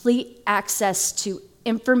complete access to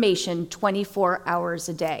information 24 hours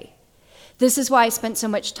a day. This is why I spent so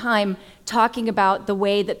much time talking about the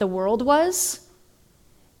way that the world was.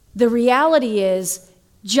 The reality is,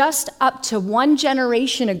 just up to one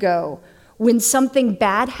generation ago, when something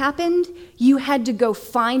bad happened, you had to go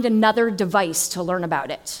find another device to learn about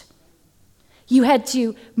it. You had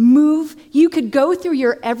to move. You could go through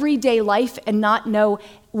your everyday life and not know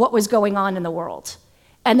what was going on in the world,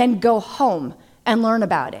 and then go home and learn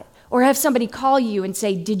about it, or have somebody call you and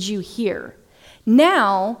say, did you hear?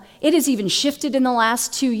 Now, it has even shifted in the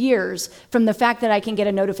last 2 years from the fact that I can get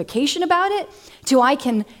a notification about it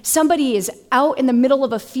to somebody is out in the middle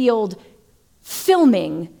of a field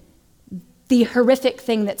filming the horrific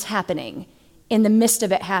thing that's happening in the midst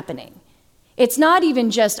of it happening. It's not even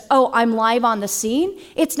just, oh, I'm live on the scene.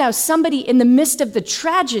 It's now somebody in the midst of the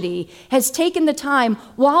tragedy has taken the time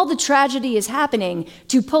while the tragedy is happening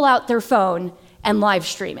to pull out their phone and live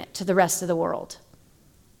stream it to the rest of the world.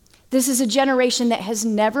 This is a generation that has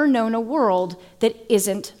never known a world that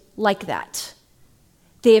isn't like that.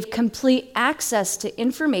 They have complete access to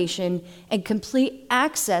information and complete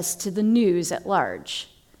access to the news at large.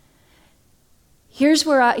 Here's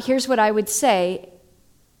what I would say.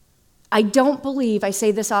 I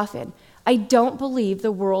say this often, I don't believe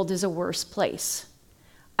the world is a worse place.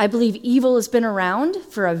 I believe evil has been around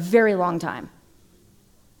for a very long time.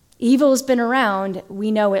 Evil has been around, we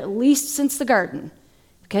know, at least since the garden.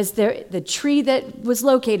 Because the tree that was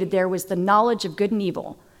located there was the knowledge of good and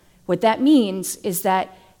evil. What that means is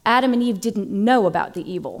that Adam and Eve didn't know about the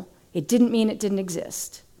evil. It didn't mean it didn't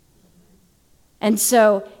exist. And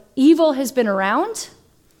so evil has been around,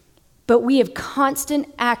 but we have constant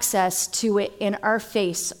access to it in our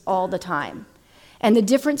face all the time. And the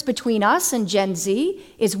difference between us and Gen Z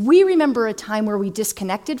is we remember a time where we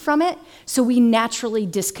disconnected from it, so we naturally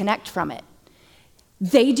disconnect from it.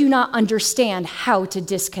 They do not understand how to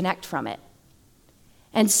disconnect from it.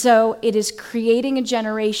 And so it is creating a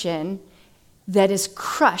generation that is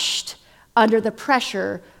crushed under the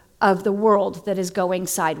pressure of the world that is going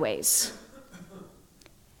sideways.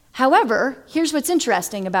 However, here's what's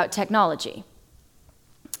interesting about technology.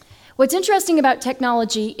 What's interesting about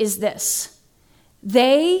technology is this.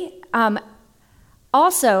 They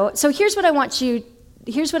so here's what I want you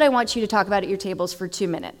to talk about at your tables for 2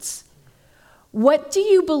 minutes. What do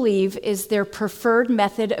you believe is their preferred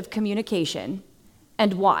method of communication,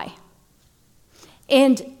 and why?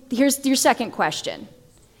 And here's your second question.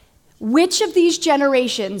 Which of these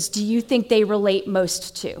generations do you think they relate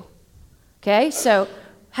most to? Okay, so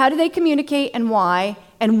how do they communicate and why?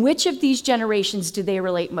 And which of these generations do they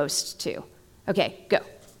relate most to? Okay, go.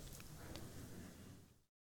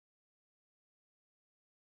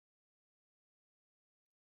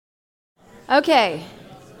 Okay.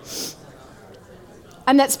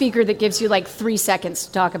 I'm that speaker that gives you 3 seconds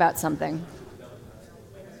to talk about something.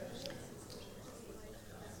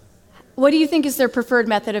 What do you think is their preferred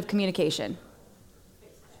method of communication?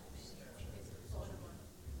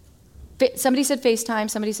 Somebody said FaceTime,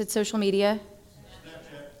 somebody said social media.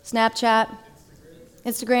 Snapchat.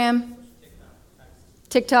 Instagram.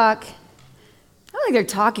 TikTok. I don't think they're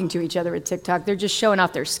talking to each other at TikTok. They're just showing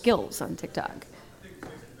off their skills on TikTok.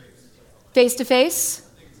 Face-to-face?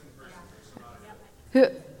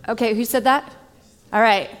 Who said that? All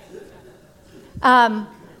right.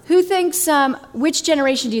 Who thinks, which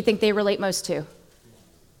generation do you think they relate most to? The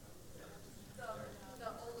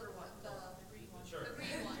older one, the green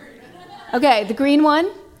one. Okay, the green one.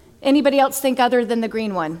 Anybody else think other than the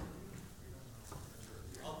green one?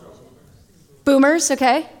 Boomers,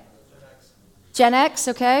 okay. Gen X,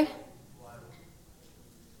 okay.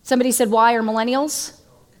 Somebody said Y or millennials?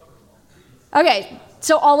 Okay,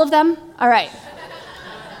 so all of them? All right.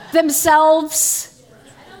 Themselves.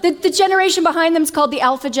 The generation behind them is called the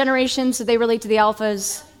alpha generation, so they relate to the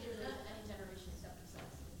alphas.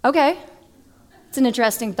 Okay, it's an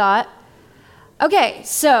interesting thought. Okay,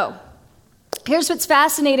 so here's what's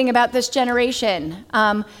fascinating about this generation.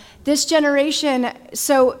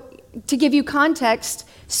 So to give you context,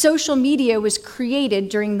 social media was created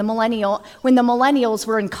during when the millennials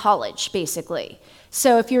were in college, basically.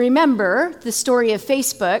 So if you remember the story of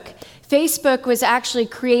Facebook was actually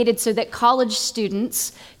created so that college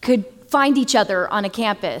students could find each other on a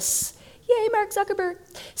campus. Yay, Mark Zuckerberg.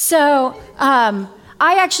 So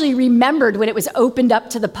I actually remembered when it was opened up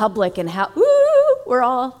to the public and how, we're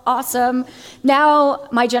all awesome. Now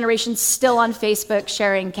my generation's still on Facebook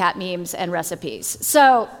sharing cat memes and recipes.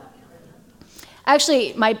 So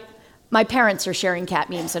actually, my parents are sharing cat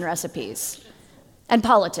memes and recipes and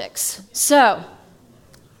politics. So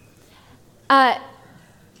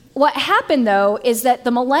what happened, though, is that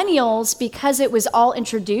the millennials, because it was all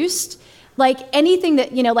introduced, like anything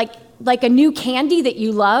that, like a new candy that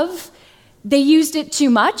you love, they used it too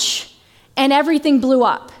much, and everything blew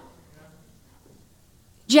up.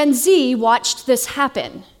 Gen Z watched this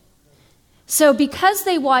happen. So because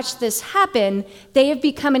they watched this happen, they have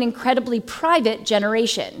become an incredibly private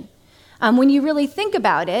generation. When you really think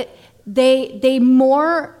about it, they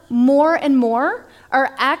more and more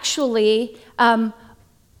are actually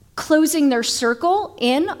closing their circle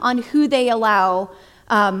in on who they allow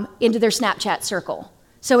into their Snapchat circle.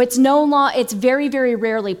 So it's very, very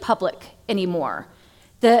rarely public anymore.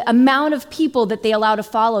 The amount of people that they allow to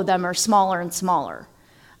follow them are smaller and smaller.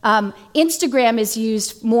 Instagram is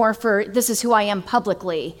used more for this is who I am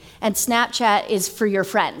publicly, and Snapchat is for your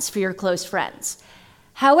friends, for your close friends.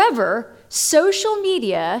 However, social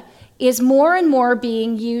media is more and more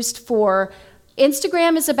being used for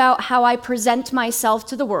Instagram is about how I present myself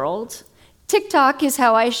to the world. TikTok is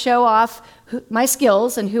how I show off my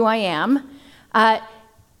skills and who I am.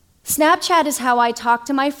 Snapchat is how I talk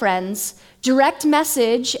to my friends. Direct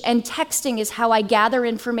message and texting is how I gather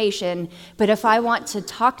information. But if I want to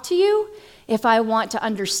talk to you, if I want to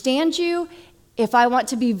understand you, if I want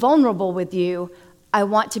to be vulnerable with you, I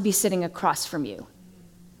want to be sitting across from you.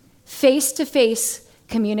 Face-to-face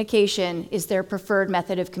communication is their preferred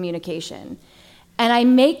method of communication. And I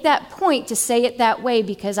make that point to say it that way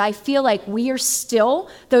because I feel like we are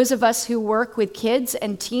still, those of us who work with kids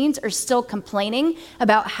and teens are still complaining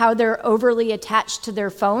about how they're overly attached to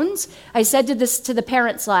their phones. I said this to the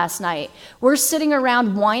parents last night. We're sitting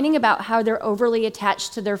around whining about how they're overly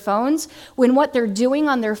attached to their phones when what they're doing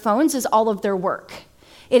on their phones is all of their work.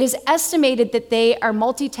 It is estimated that they are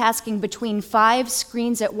multitasking between 5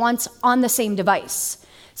 screens at once on the same device.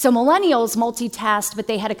 So millennials multitasked, but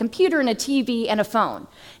they had a computer and a TV and a phone.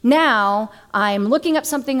 Now, I'm looking up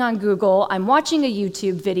something on Google, I'm watching a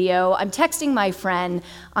YouTube video, I'm texting my friend,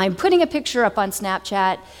 I'm putting a picture up on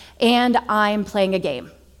Snapchat, and I'm playing a game.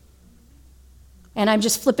 And I'm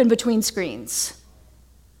just flipping between screens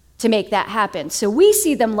to make that happen. So we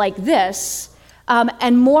see them like this,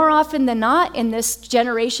 and more often than not, in this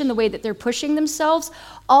generation, the way that they're pushing themselves,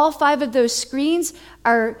 all 5 of those screens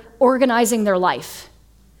are organizing their life.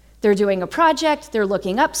 They're doing a project, they're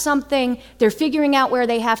looking up something, they're figuring out where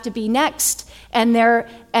they have to be next, and they're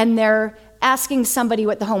asking somebody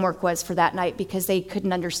what the homework was for that night because they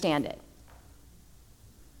couldn't understand it.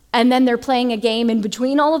 And then they're playing a game in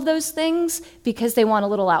between all of those things because they want a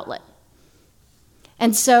little outlet.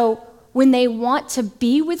 And so when they want to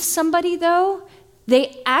be with somebody, though,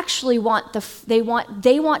 they actually want they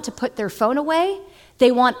want to put their phone away.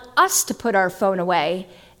 They want us to put our phone away,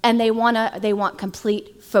 and they want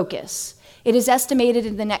complete focus. It is estimated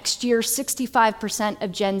in the next year, 65%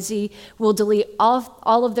 of Gen Z will delete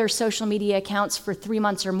all of their social media accounts for 3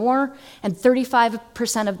 months or more, and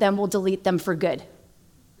 35% of them will delete them for good.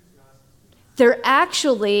 They're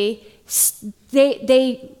actually,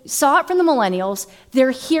 they saw it from the millennials,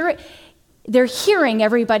 they're hearing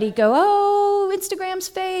everybody go, oh, Instagram's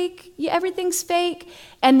fake, yeah, everything's fake,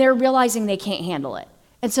 and they're realizing they can't handle it.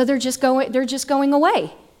 And so they're just going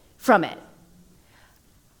away from it.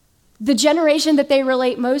 The generation that they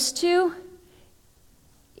relate most to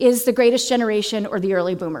is the greatest generation or the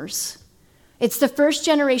early boomers. It's the first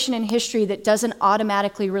generation in history that doesn't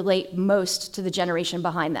automatically relate most to the generation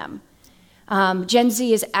behind them. Gen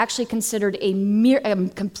Z is actually considered a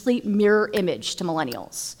complete mirror image to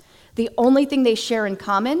millennials. The only thing they share in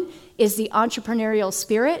common is the entrepreneurial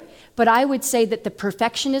spirit, but I would say that the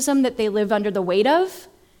perfectionism that they live under the weight of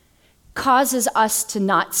causes us to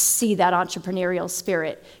not see that entrepreneurial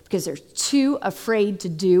spirit because they're too afraid to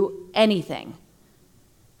do anything.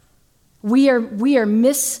 We are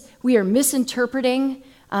misinterpreting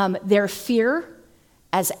their fear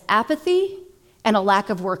as apathy and a lack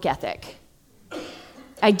of work ethic.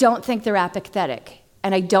 I don't think they're apathetic,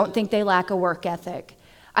 and I don't think they lack a work ethic.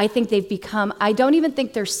 I don't even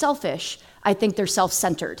think they're selfish. I think they're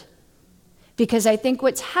self-centered. Because I think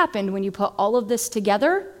what's happened when you put all of this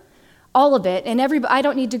together, all of it, and I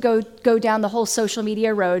don't need to go down the whole social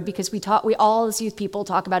media road because we all as youth people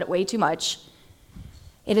talk about it way too much.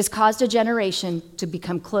 It has caused a generation to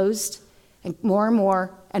become closed and more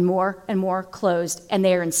and more closed, and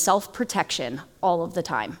they are in self-protection all of the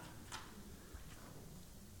time.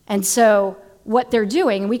 And so what they're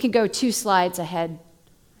doing, and we can go 2 slides ahead.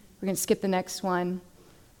 We're going to skip the next one.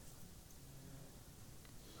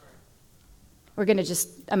 I'm going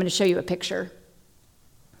to show you a picture.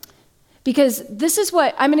 Because this is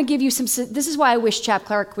why I wish Chap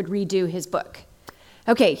Clark would redo his book.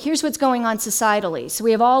 Okay, here's what's going on societally. So we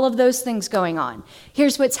have all of those things going on.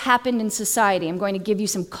 Here's what's happened in society. I'm going to give you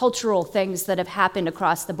some cultural things that have happened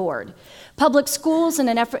across the board. Public schools,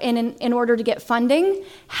 in order to get funding,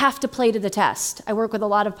 have to play to the test. I work with a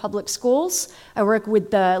lot of public schools. I work with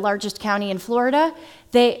the largest county in Florida.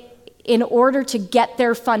 In order to get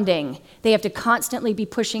their funding, they have to constantly be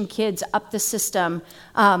pushing kids up the system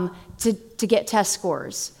to get test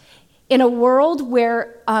scores. In a world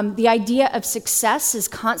where the idea of success is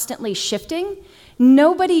constantly shifting,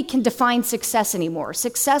 nobody can define success anymore.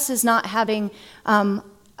 Success is not having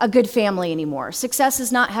a good family anymore. Success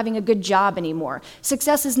is not having a good job anymore.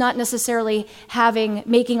 Success is not necessarily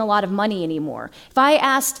making a lot of money anymore. If I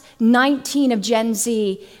asked 19 of Gen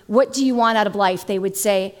Z, what do you want out of life? They would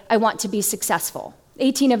say, I want to be successful.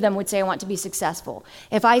 18 of them would say, I want to be successful.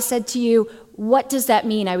 If I said to you, what does that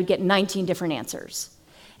mean? I would get 19 different answers.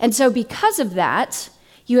 And so because of that,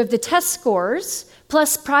 you have the test scores,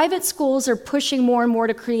 plus private schools are pushing more and more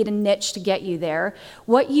to create a niche to get you there.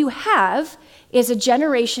 What you have is a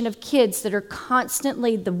generation of kids that are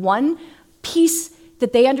constantly, the one piece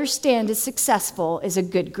that they understand is successful is a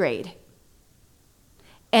good grade.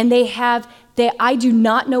 And I do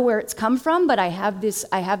not know where it's come from, but I have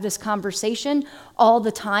this conversation all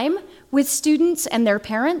the time with students and their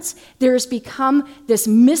parents. There's become this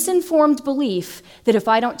misinformed belief that if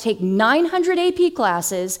I don't take 900 AP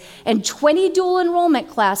classes and 20 dual enrollment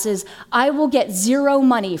classes, I will get 0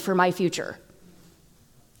 money for my future.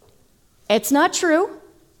 It's not true.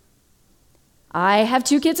 I have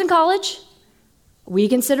 2 kids in college. We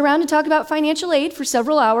can sit around and talk about financial aid for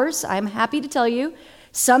several hours. I'm happy to tell you.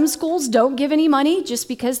 Some schools don't give any money just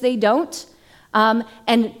because they don't.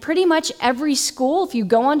 And pretty much every school, if you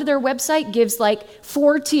go onto their website, gives like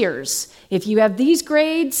 4 tiers. If you have these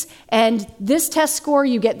grades and this test score,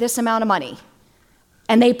 you get this amount of money.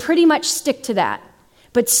 And they pretty much stick to that.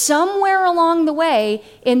 But somewhere along the way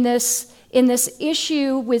in this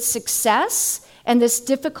issue with success and this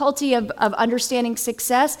difficulty of understanding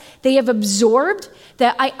success, they have absorbed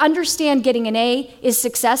that I understand getting an A is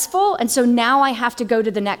successful, and so now I have to go to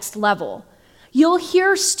the next level. You'll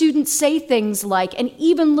hear students say things like, and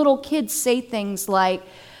even little kids say things like,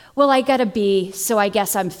 well, I got a B, so I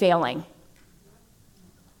guess I'm failing.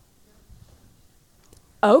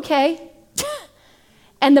 Okay.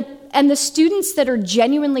 And the students that are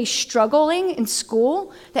genuinely struggling in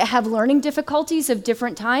school, that have learning difficulties of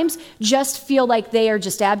different times, just feel like they are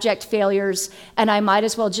just abject failures, and I might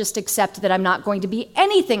as well just accept that I'm not going to be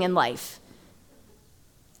anything in life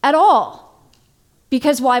at all.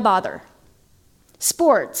 Because why bother?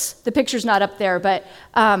 Sports, the picture's not up there, but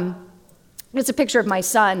it's a picture of my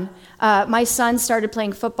son. My son started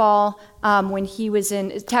playing football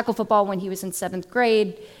tackle football when he was in 7th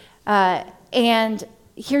grade, and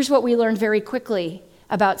here's what we learned very quickly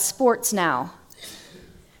about sports now.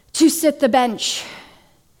 To sit the bench,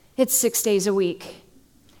 it's 6 days a week.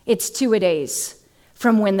 It's 2-a-days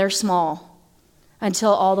from when they're small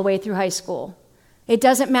until all the way through high school. It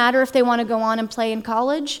doesn't matter if they want to go on and play in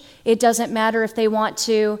college. It doesn't matter if they want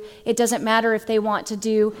to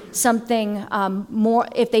do something more,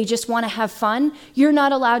 if they just want to have fun. You're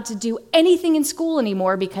not allowed to do anything in school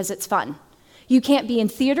anymore because it's fun. You can't be in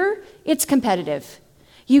theater, it's competitive.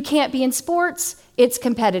 You can't be in sports, it's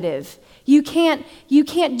competitive. You can't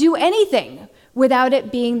do anything without it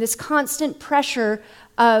being this constant pressure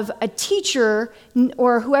of a teacher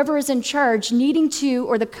or whoever is in charge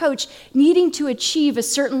or the coach needing to achieve a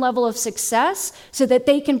certain level of success so that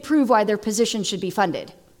they can prove why their position should be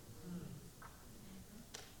funded.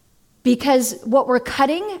 Because what we're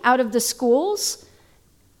cutting out of the schools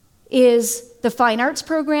is the fine arts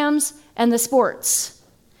programs and the sports.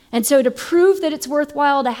 And so to prove that it's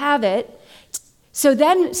worthwhile to have it, so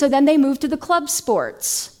then they move to the club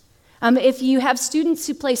sports. If you have students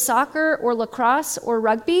who play soccer or lacrosse or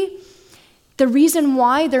rugby, the reason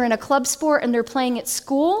why they're in a club sport and they're playing at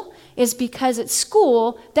school is because at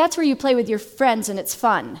school, that's where you play with your friends and it's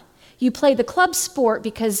fun. You play the club sport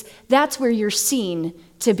because that's where you're seen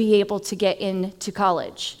to be able to get into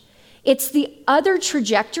college. It's the other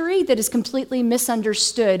trajectory that is completely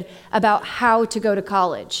misunderstood about how to go to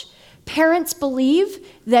college. Parents believe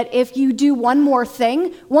that if you do one more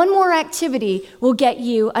thing, one more activity will get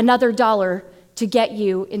you another dollar to get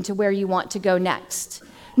you into where you want to go next.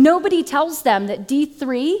 Nobody tells them that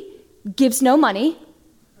D3 gives no money,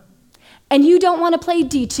 and you don't want to play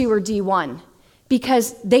D2 or D1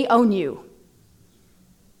 because they own you.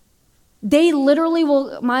 They literally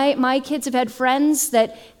will, my kids have had friends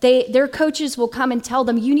that their coaches will come and tell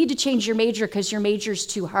them, you need to change your major because your major's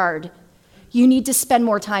too hard. You need to spend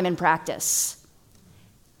more time in practice.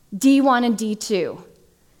 D1 and D2.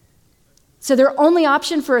 So their only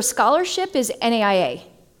option for a scholarship is NAIA.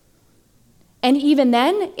 And even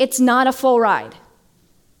then, it's not a full ride.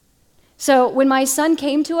 So when my son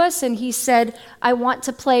came to us and he said, I want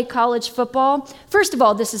to play college football, first of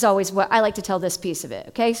all, this is always what I like to tell this piece of it,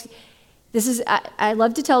 okay? I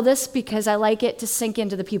love to tell this because I like it to sink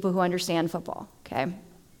into the people who understand football, okay?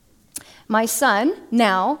 My son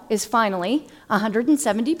now is finally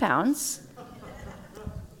 170 pounds.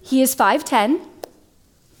 He is 5'10".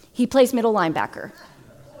 He plays middle linebacker.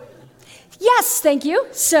 Yes, thank you.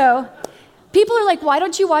 So people are like, why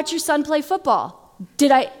don't you watch your son play football?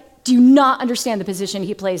 Do you not understand the position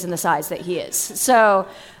he plays and the size that he is? So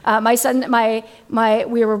my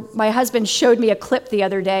husband showed me a clip the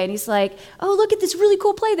other day, and he's like, oh, look at this really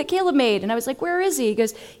cool play that Caleb made. And I was like, where is he? He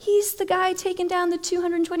goes, he's the guy taking down the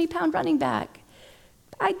 220-pound running back.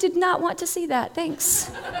 I did not want to see that,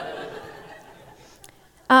 thanks.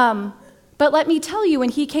 But let me tell you, when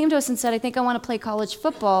he came to us and said, I think I want to play college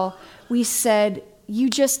football, we said, you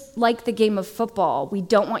just like the game of football. We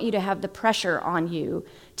don't want you to have the pressure on you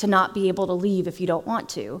to not be able to leave if you don't want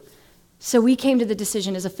to. So we came to the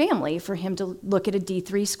decision as a family for him to look at a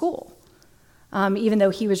D3 school, even though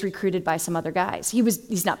he was recruited by some other guys.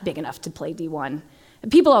 He's not big enough to play D1.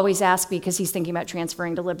 People always ask me, because he's thinking about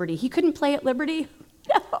transferring to Liberty, he couldn't play at Liberty?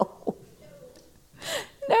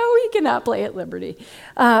 No, he cannot play at Liberty.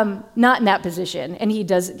 Not in that position, and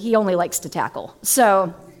he only likes to tackle.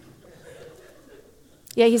 So,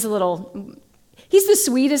 yeah, he's the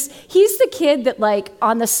sweetest. He's the kid that, like,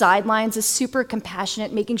 on the sidelines is super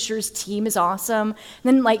compassionate, making sure his team is awesome, and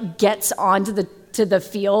then, like, gets onto the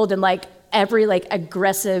field, and, like, every, like,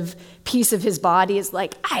 aggressive piece of his body is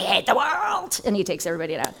like, I hate the world, and he takes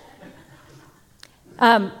everybody down.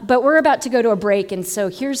 But we're about to go to a break, and so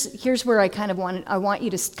here's where I want you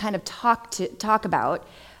to kind of talk about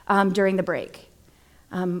during the break.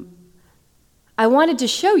 I wanted to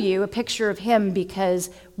show you a picture of him because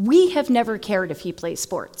we have never cared if he plays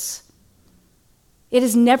sports. It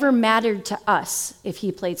has never mattered to us if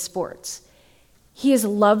he played sports. He has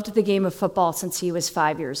loved the game of football since he was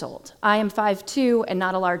 5 years old. I am 5'2" and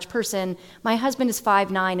not a large person. My husband is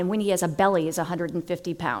 5'9", and when he has a belly is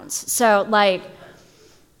 150 pounds. So, like,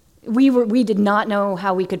 we did not know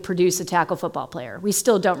how we could produce a tackle football player. We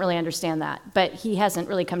still don't really understand that, but he hasn't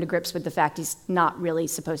really come to grips with the fact he's not really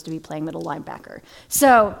supposed to be playing middle linebacker.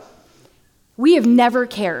 So we have never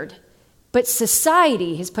cared, but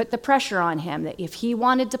society has put the pressure on him that if he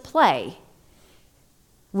wanted to play,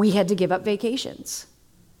 we had to give up vacations.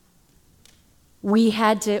 We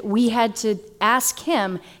had to ask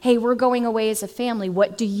him, hey, we're going away as a family,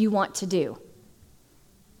 what do you want to do?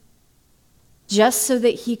 Just so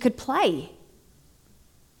that he could play.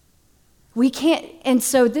 We can't, and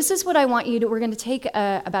so this is what I want you to, we're going to take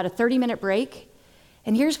about a 30-minute break,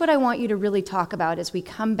 and here's what I want you to really talk about as we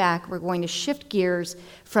come back. We're going to shift gears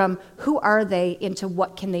from who are they into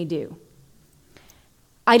what can they do.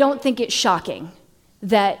 I don't think it's shocking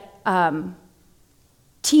that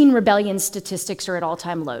teen rebellion statistics are at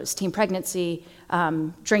all-time lows. Teen pregnancy,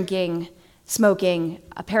 drinking, smoking.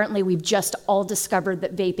 Apparently, we've just all discovered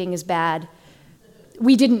that vaping is bad.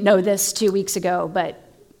 We didn't know this 2 weeks ago, but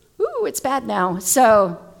it's bad now.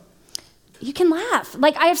 So you can laugh.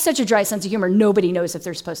 Like, I have such a dry sense of humor, nobody knows if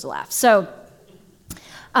they're supposed to laugh. So,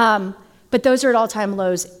 but those are at all-time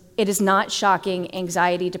lows. It is not shocking.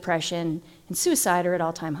 Anxiety, depression, and suicide are at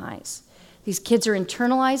all-time highs. These kids are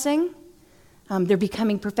internalizing. They're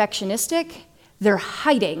becoming perfectionistic. They're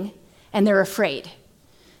hiding, and they're afraid.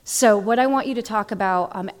 So what I want you to talk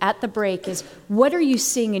about at the break is, what are you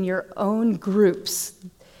seeing in your own groups?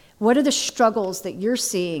 What are the struggles that you're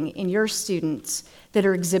seeing in your students that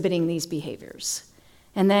are exhibiting these behaviors?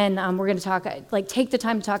 And then we're going to take the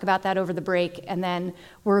time to talk about that over the break, and then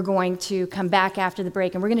we're going to come back after the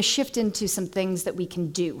break, and we're going to shift into some things that we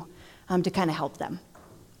can do to kind of help them.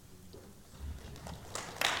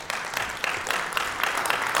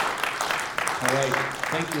 All right.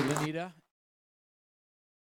 Thank you, Lenita.